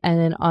Thursday, and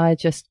then I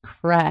just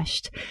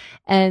crashed.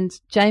 And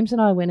James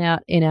and I went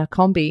out in our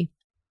combi.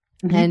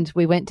 And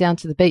we went down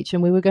to the beach,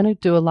 and we were going to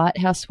do a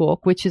lighthouse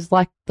walk, which is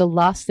like the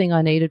last thing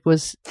I needed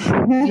was,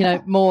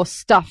 more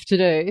stuff to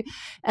do.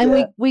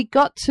 And we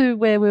got to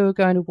where we were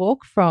going to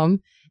walk from,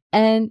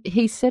 And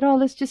he said, oh,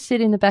 let's just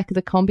sit in the back of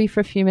the combi for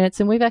a few minutes.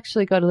 And we've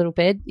actually got a little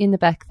bed in the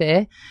back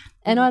there.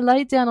 And I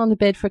laid down on the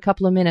bed for a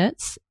couple of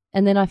minutes,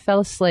 and then I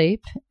fell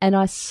asleep, and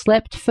I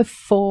slept for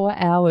 4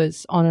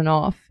 hours on and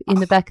off in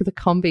the back of the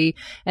combi.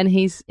 And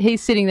he's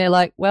sitting there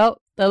like,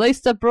 well, at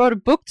least I brought a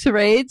book to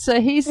read.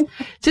 So he's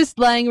just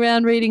laying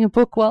around reading a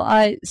book while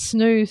I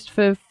snoozed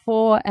for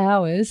 4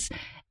 hours.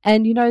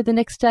 And, you know, the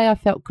next day I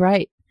felt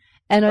great.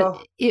 And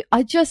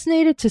I just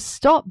needed to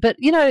stop. But,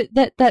 you know,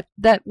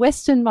 that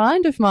Western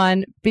mind of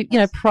mine, you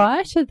know,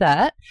 prior to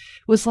that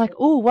was like,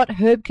 oh, what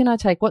herb can I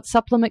take? What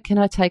supplement can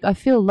I take? I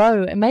feel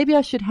low, and maybe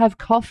I should have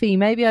coffee.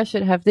 Maybe I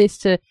should have this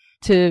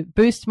to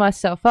boost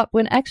myself up,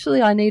 when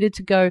actually I needed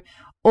to go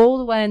all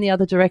the way in the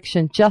other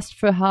direction just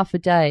for half a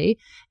day.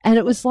 And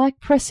it was like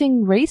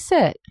pressing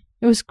reset.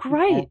 It was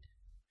great.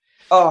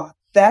 Oh,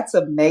 that's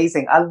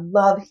amazing. I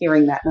love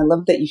hearing that. And I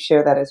love that you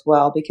share that as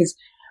well, because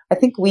I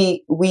think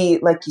we,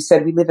 like you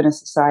said, we live in a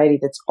society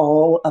that's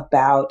all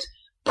about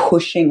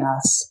pushing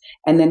us.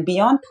 And then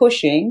beyond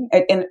pushing,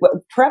 and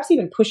perhaps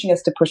even pushing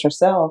us to push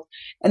ourselves.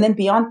 And then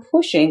beyond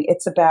pushing,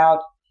 it's about,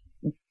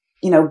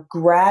 you know,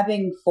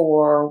 grabbing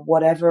for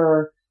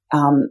whatever,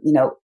 you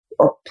know,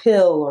 or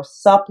pill or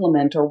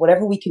supplement or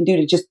whatever we can do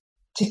to just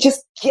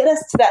get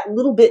us to that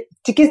little bit,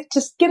 get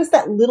us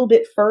that little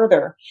bit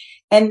further.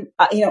 And,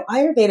 you know,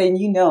 Ayurveda, and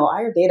you know,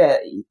 Ayurveda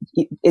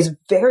is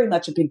very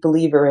much a big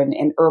believer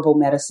in herbal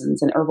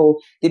medicines and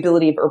the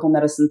ability of herbal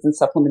medicines and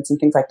supplements and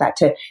things like that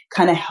to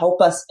kind of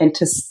help us and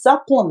to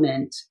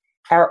supplement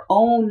our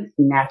own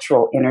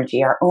natural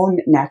energy, our own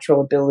natural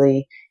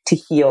ability to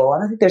heal.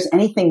 I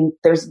don't think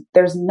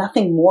there's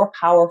nothing more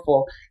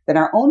powerful than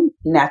our own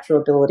natural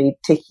ability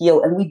to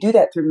heal. And we do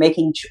that through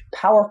making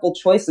powerful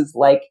choices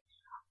like,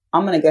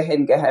 I'm going to go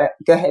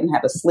ahead and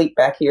have a sleep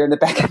back here in the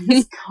back of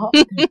this car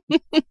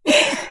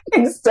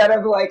instead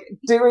of like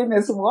doing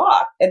this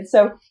walk. And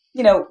so,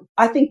 you know,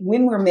 I think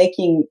when we're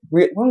making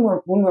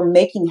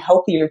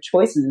healthier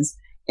choices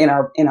in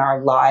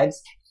our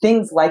lives,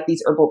 things like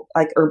these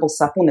herbal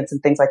supplements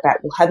and things like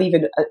that will have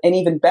an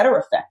even better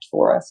effect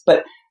for us.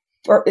 But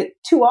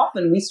too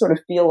often we sort of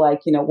feel like,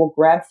 you know, we'll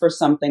grab for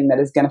something that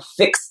is going to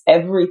fix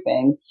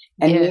everything,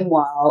 and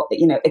meanwhile,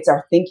 you know, it's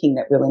our thinking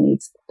that really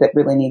needs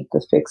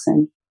the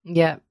fixing.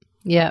 Yeah.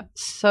 Yeah.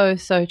 So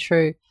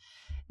true.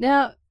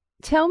 Now,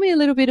 tell me a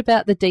little bit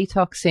about the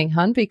detoxing,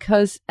 hun,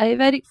 because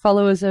Ayurvedic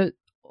followers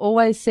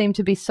always seem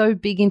to be so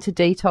big into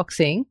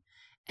detoxing,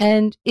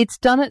 and it's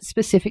done at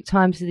specific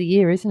times of the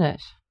year, isn't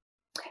it?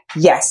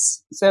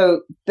 Yes.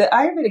 So the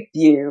Ayurvedic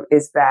view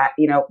is that,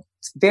 you know,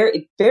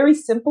 very, very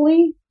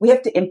simply, we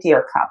have to empty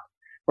our cup,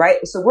 right?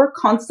 So we're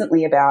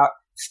constantly about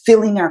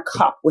filling our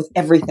cup with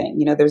everything.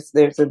 You know, there's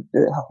a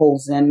whole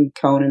Zen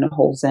koan and a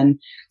whole Zen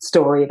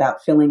story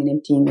about filling and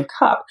emptying your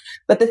cup.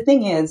 But the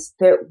thing is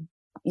that,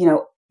 you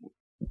know,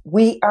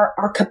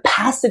 our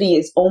capacity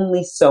is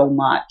only so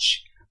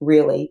much,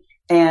 really.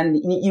 And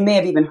you may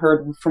have even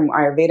heard from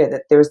Ayurveda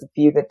that there's the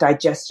view that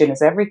digestion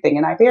is everything.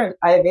 And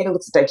Ayurveda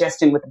looks at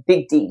digestion with a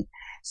big D.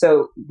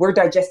 So we're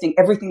digesting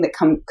everything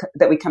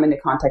that we come into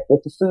contact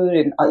with, the food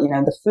and, you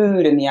know, the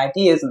food and the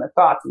ideas and the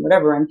thoughts and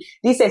whatever. And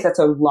these days that's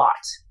a lot.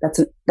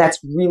 That's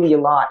really a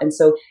lot. And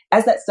so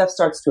as that stuff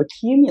starts to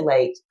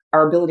accumulate,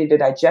 our ability to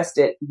digest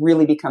it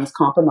really becomes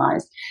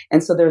compromised.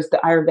 And so there's the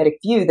Ayurvedic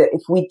view that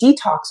if we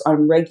detox on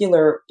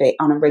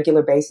a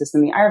regular basis,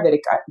 and the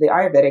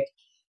Ayurvedic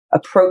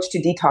approach to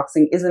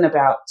detoxing isn't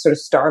about sort of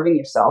starving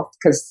yourself,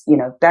 because, you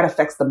know, that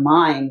affects the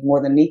mind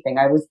more than anything.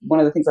 One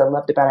of the things I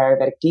loved about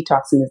Ayurvedic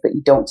detoxing is that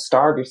you don't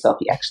starve yourself.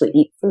 You actually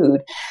eat food.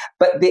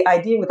 But the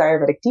idea with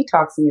Ayurvedic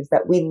detoxing is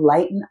that we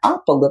lighten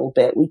up a little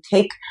bit. We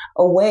take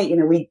away, you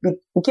know, we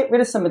get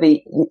rid of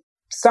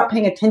stop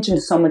paying attention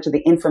to so much of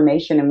the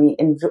information,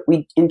 and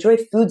we enjoy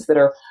foods that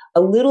are a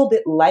little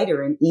bit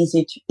lighter and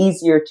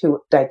easier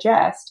to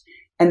digest.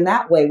 And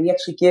that way we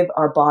actually give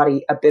our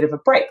body a bit of a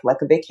break, like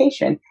a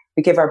vacation.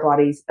 We give our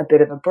bodies a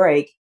bit of a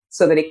break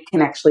so that it can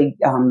actually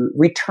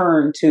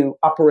return to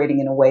operating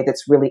in a way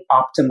that's really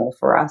optimal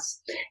for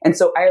us. And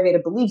so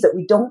Ayurveda believes that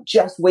we don't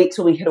just wait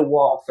till we hit a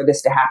wall for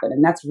this to happen.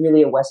 And that's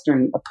really a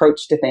Western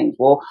approach to things.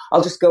 Well,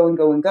 I'll just go and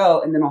go and go,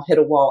 and then I'll hit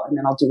a wall, and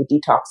then I'll do a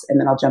detox, and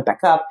then I'll jump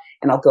back up,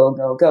 and I'll go and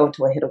go and go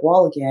until I hit a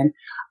wall again.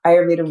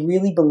 Ayurveda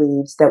really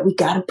believes that we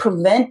got to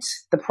prevent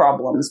the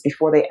problems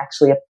before they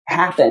actually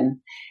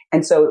happen.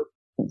 And so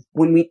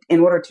in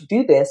order to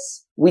do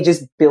this, we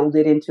just build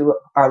it into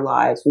our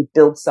lives. We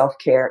build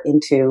self-care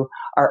into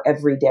our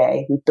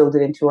everyday. We build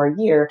it into our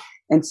year.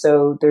 And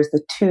so there's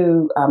the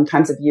two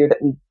times of year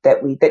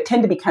that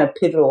tend to be kind of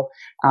pivotal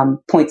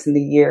points in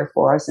the year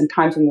for us, and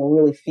times when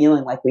we're really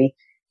feeling like we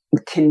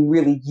can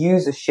really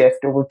use a shift,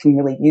 or we can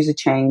really use a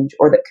change,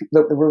 or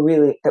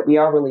that we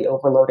are really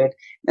overloaded.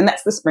 And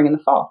that's the spring and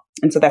the fall.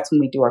 And so that's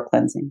when we do our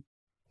cleansing.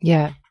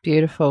 Yeah,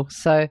 beautiful.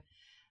 So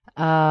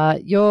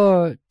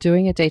you're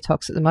doing a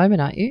detox at the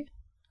moment, aren't you?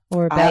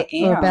 Or about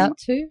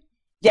to?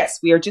 Yes,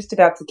 we are just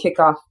about to kick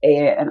off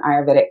an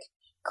Ayurvedic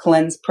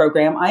cleanse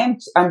program.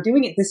 I'm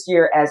doing it this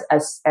year as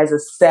a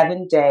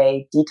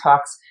 7-day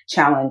detox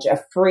challenge, a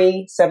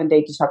free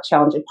 7-day detox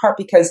challenge, in part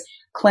because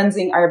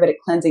Ayurvedic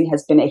cleansing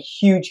has been a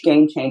huge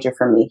game changer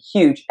for me,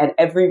 huge. And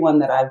everyone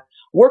that I've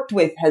worked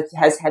with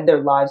has had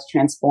their lives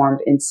transformed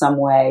in some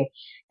way.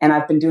 And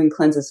I've been doing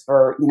cleanses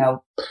for,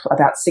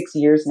 about 6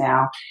 years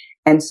now,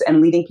 and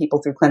leading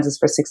people through cleanses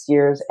for 6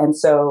 years. And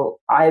so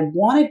I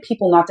wanted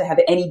people not to have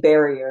any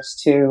barriers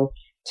to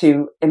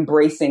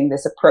embracing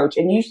this approach.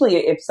 And usually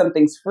if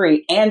something's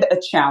free and a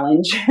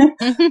challenge,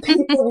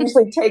 people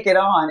usually take it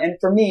on. And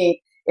for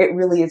me, it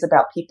really is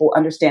about people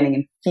understanding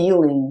and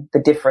feeling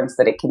the difference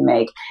that it can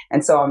make.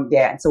 And so,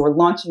 so we're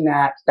launching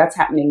that. That's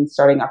happening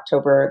starting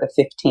October the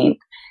 15th.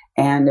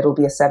 And it'll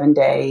be a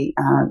 7-day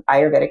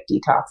Ayurvedic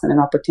detox and an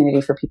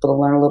opportunity for people to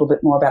learn a little bit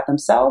more about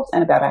themselves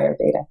and about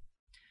Ayurveda.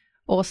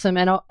 Awesome.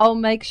 And I'll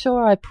make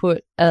sure I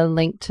put a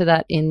link to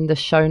that in the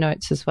show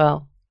notes as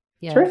well.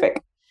 Yeah.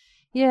 Terrific.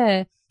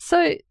 Yeah.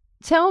 So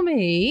tell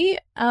me,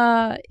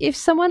 if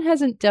someone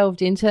hasn't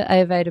delved into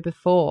Ayurveda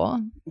before,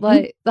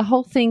 like the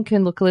whole thing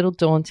can look a little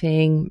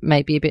daunting,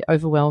 maybe a bit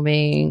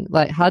overwhelming,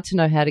 like hard to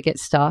know how to get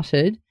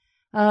started.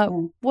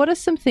 What are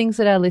some things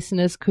that our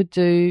listeners could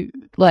do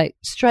like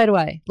straight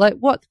away? Like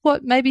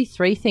what maybe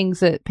 3 things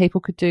that people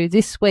could do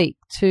this week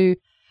to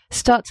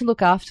start to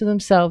look after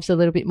themselves a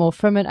little bit more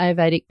from an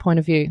Ayurvedic point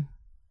of view?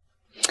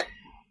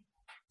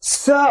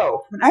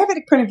 So from an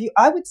Ayurvedic point of view,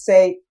 I would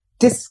say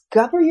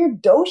discover your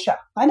dosha.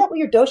 Find out what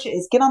your dosha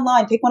is. Get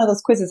online, take one of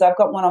those quizzes. I've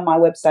got one on my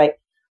website.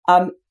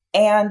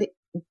 And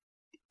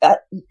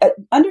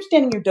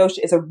understanding your dosha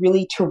is a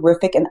really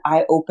terrific and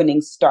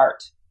eye-opening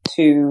start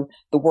to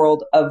the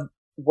world of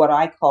what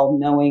I call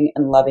knowing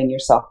and loving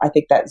yourself. I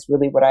think that's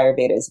really what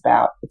Ayurveda is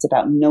about. It's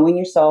about knowing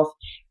yourself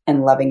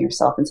and loving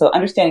yourself. And so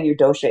understanding your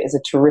dosha is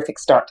a terrific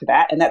start to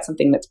that. And that's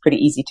something that's pretty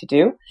easy to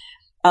do.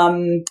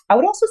 I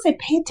would also say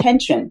pay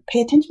attention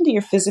to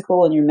your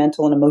physical and your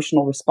mental and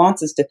emotional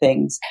responses to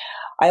things.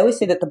 I always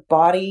say that the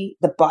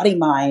body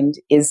mind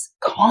is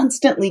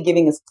constantly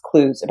giving us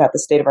clues about the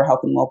state of our health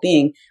and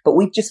well-being, but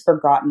we've just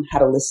forgotten how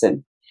to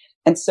listen.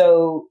 And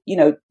so,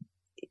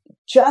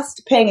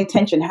 just paying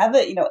attention,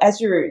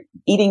 as you're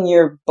eating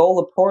your bowl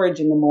of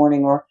porridge in the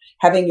morning or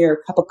having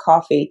your cup of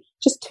coffee,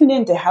 just tune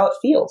into how it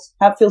feels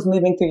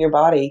moving through your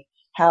body,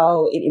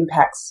 how it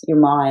impacts your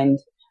mind.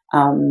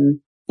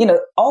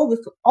 All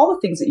the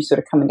things that you sort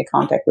of come into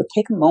contact with.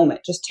 Take a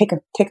moment, just take a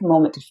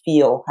moment to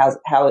feel how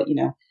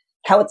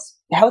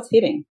it's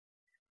hitting.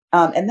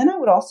 And then I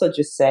would also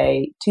just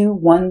say, do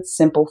one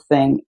simple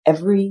thing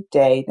every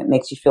day that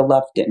makes you feel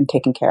loved and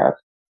taken care of.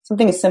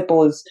 Something as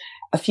simple as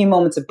a few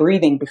moments of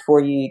breathing before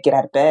you get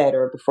out of bed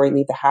or before you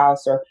leave the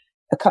house, or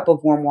a cup of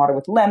warm water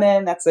with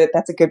lemon. That's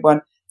a good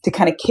one to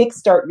kind of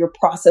kickstart your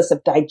process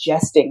of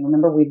digesting.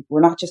 Remember,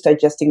 we're not just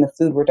digesting the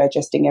food, we're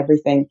digesting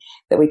everything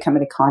that we come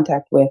into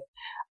contact with.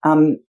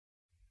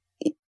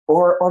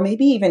 Or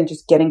maybe even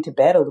just getting to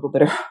bed a little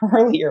bit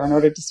earlier in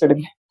order to sort of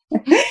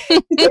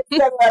get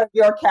that out of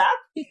your cap.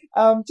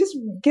 Just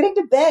getting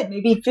to bed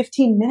maybe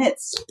 15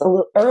 minutes a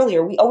little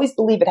earlier. We always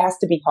believe it has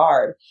to be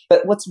hard,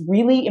 but what's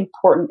really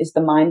important is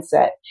the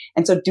mindset.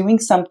 And so doing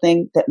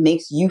something that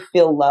makes you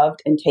feel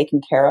loved and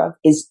taken care of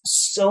is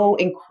so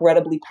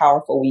incredibly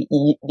powerful. We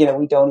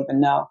don't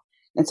even know.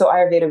 And so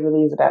Ayurveda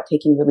really is about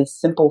taking really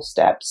simple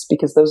steps,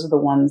 because those are the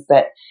ones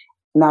that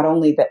not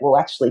only that we'll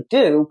actually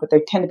do, but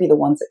they tend to be the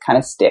ones that kind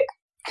of stick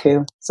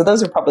too. So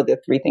those are probably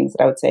the 3 things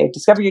that I would say.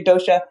 Discover your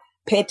dosha,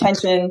 pay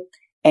attention,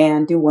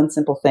 and do one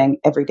simple thing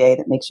every day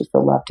that makes you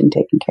feel loved and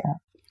taken care of.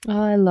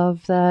 Oh, I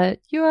love that.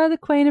 You are the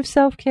queen of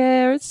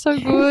self-care. It's so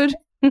good.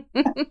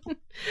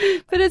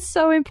 But it's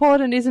so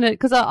important, isn't it?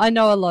 Because I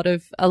know a lot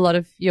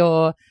of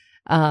your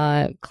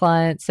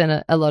clients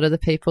and a lot of the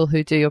people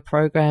who do your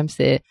programs,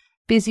 they're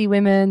busy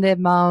women, they're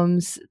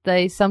mums.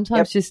 They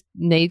sometimes just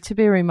need to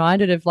be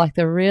reminded of like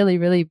the really,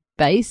 really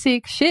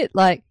basic shit.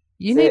 Like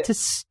you need to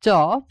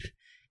stop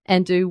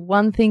and do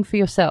one thing for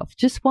yourself.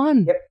 Just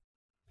one.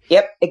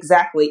 Yep,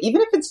 exactly.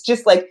 Even if it's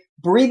just like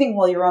breathing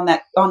while you're on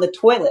the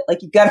toilet,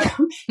 like you've got a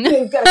couple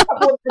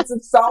of minutes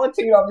of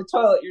solitude on the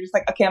toilet. You're just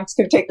like, okay, I'm just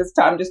going to take this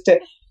time just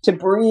to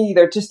breathe,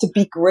 or just to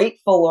be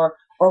grateful,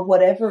 or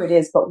whatever it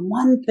is. But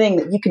one thing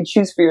that you can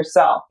choose for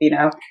yourself,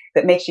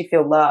 that makes you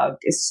feel loved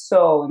is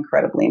so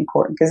incredibly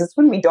important, because it's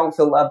when we don't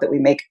feel loved that we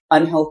make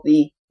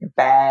unhealthy,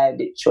 bad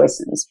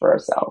choices for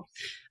ourselves.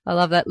 I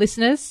love that.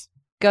 Listeners,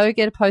 go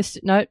get a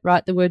Post-it note,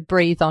 write the word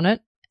breathe on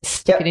it,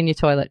 stick it in your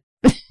toilet.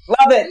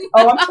 Love it.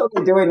 Oh, I'm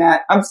totally doing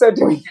that. I'm so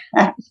doing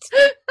that.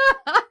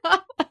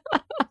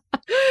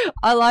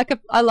 I like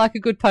a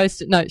good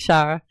Post-it note,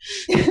 Chara.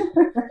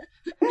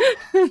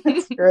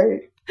 That's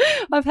great.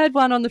 I've had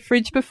one on the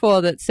fridge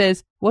before that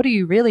says, "What are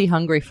you really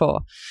hungry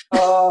for?"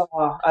 Oh,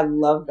 I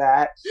love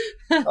that.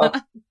 Oh,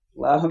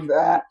 love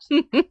that.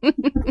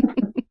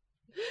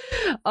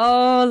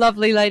 Oh,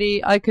 lovely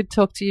lady. I could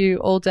talk to you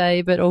all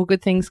day, but all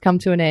good things come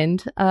to an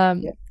end.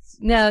 Yes.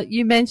 Now,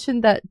 you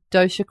mentioned that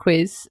dosha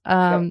quiz.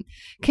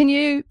 Can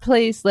you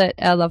please let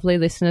our lovely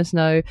listeners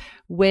know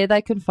where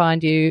they can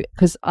find you?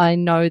 Because I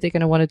know they're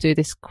going to want to do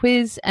this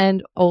quiz,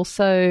 and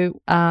also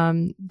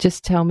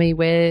just tell me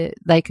where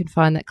they can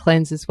find that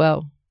cleanse as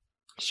well.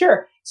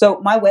 Sure.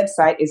 So my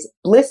website is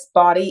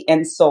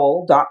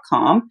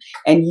blissbodyandsoul.com,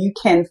 and you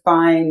can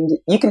find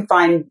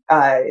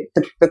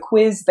the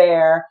quiz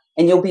there,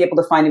 and you'll be able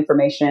to find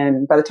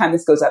information. By the time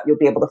this goes up, you'll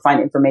be able to find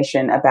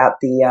information about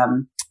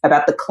the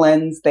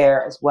cleanse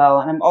there as well.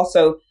 And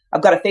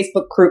I've got a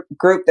Facebook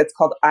group that's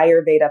called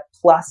Ayurveda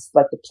Plus,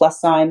 like the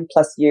plus sign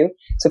plus you.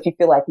 So if you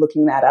feel like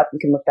looking that up, you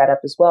can look that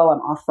up as well.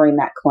 I'm offering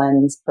that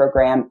cleanse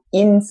program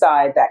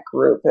inside that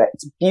group.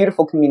 It's a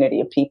beautiful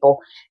community of people.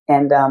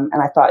 And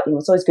I thought,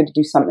 it's always good to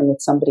do something with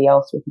somebody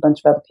else, with a bunch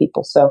of other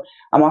people. So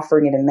I'm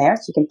offering it in there,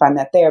 so you can find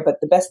that there. But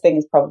the best thing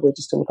is probably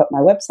just to look up my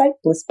website,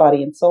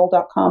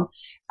 blissbodyandsoul.com.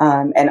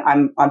 And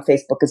I'm on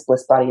Facebook as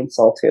Bliss Body and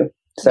Soul too.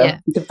 So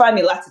you can find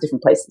me lots of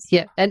different places.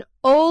 Yeah. And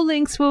all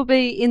links will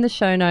be in the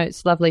show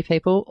notes, lovely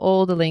people,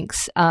 all the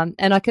links. And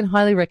I can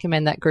highly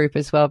recommend that group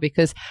as well,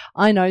 because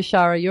I know,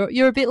 Chara,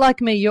 you're a bit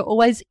like me. You're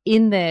always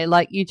in there.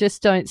 Like, you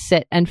just don't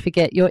set and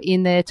forget. You're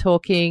in there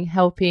talking,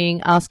 helping,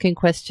 asking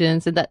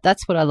questions. And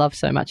that's what I love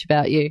so much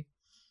about you.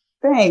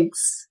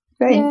 Thanks.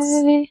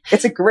 Yay.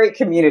 It's a great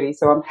community.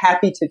 So I'm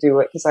happy to do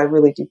it, because I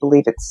really do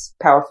believe it's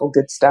powerful,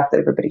 good stuff that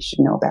everybody should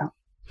know about.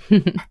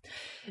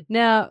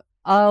 Now,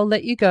 I'll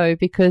let you go,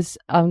 because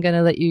I'm going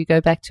to let you go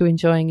back to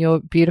enjoying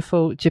your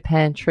beautiful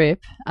Japan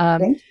trip.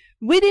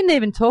 We didn't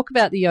even talk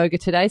about the yoga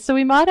today, so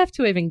we might have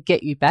to even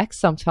get you back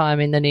sometime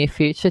in the near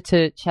future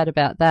to chat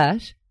about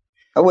that.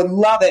 I would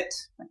love it.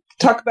 I could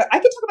talk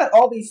about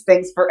all these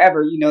things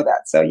forever. You know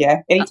that. So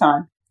yeah,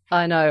 anytime.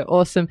 I know.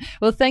 Awesome.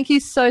 Well, thank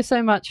you so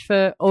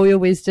for all your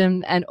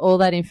wisdom and all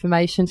that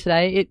information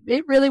today.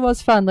 It really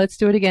was fun. Let's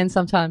do it again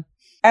sometime.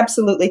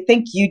 Absolutely.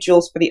 Thank you,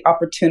 Jules, for the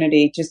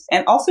opportunity,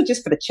 and also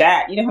just for the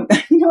chat. I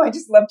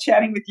just love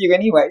chatting with you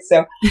anyway.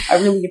 So I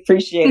really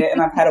appreciate it.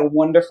 And I've had a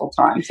wonderful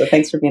time. So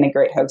thanks for being a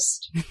great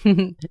host.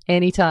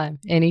 Anytime.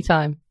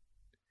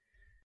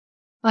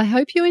 I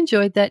hope you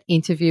enjoyed that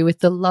interview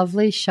with the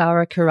lovely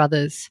Chara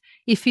Caruthers.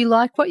 If you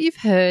like what you've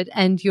heard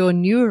and you're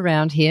new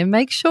around here,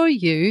 make sure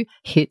you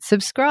hit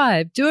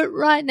subscribe. Do it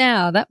right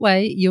now. That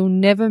way you'll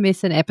never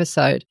miss an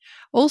episode.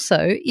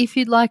 Also, if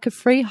you'd like a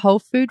free whole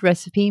food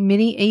recipe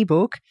mini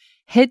ebook,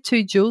 head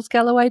to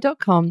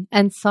julesgalloway.com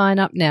and sign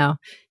up now.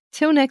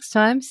 Till next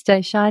time,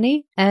 stay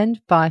shiny and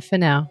bye for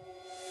now.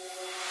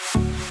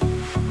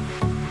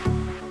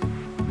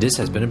 This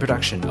has been a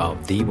production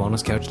of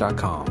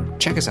TheWellnessCouch.com.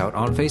 Check us out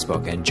on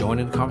Facebook and join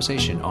in the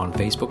conversation on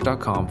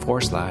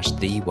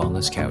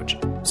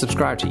Facebook.com/TheWellnessCouch.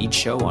 Subscribe to each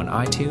show on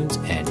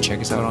iTunes and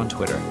check us out on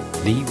Twitter.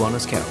 The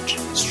Wellness Couch,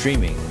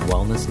 streaming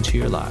wellness into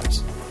your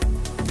lives.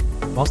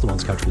 Whilst the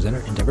Wellness Couch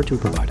presenter endeavor to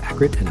provide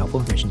accurate and helpful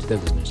information to their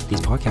listeners,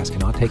 these podcasts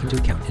cannot take into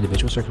account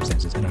individual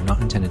circumstances and are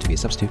not intended to be a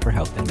substitute for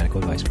health and medical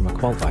advice from a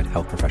qualified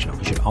health professional.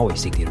 You should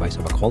always seek the advice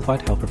of a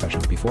qualified health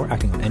professional before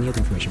acting on any of the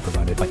information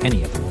provided by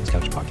any of the Wellness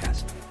Couch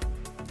podcasts.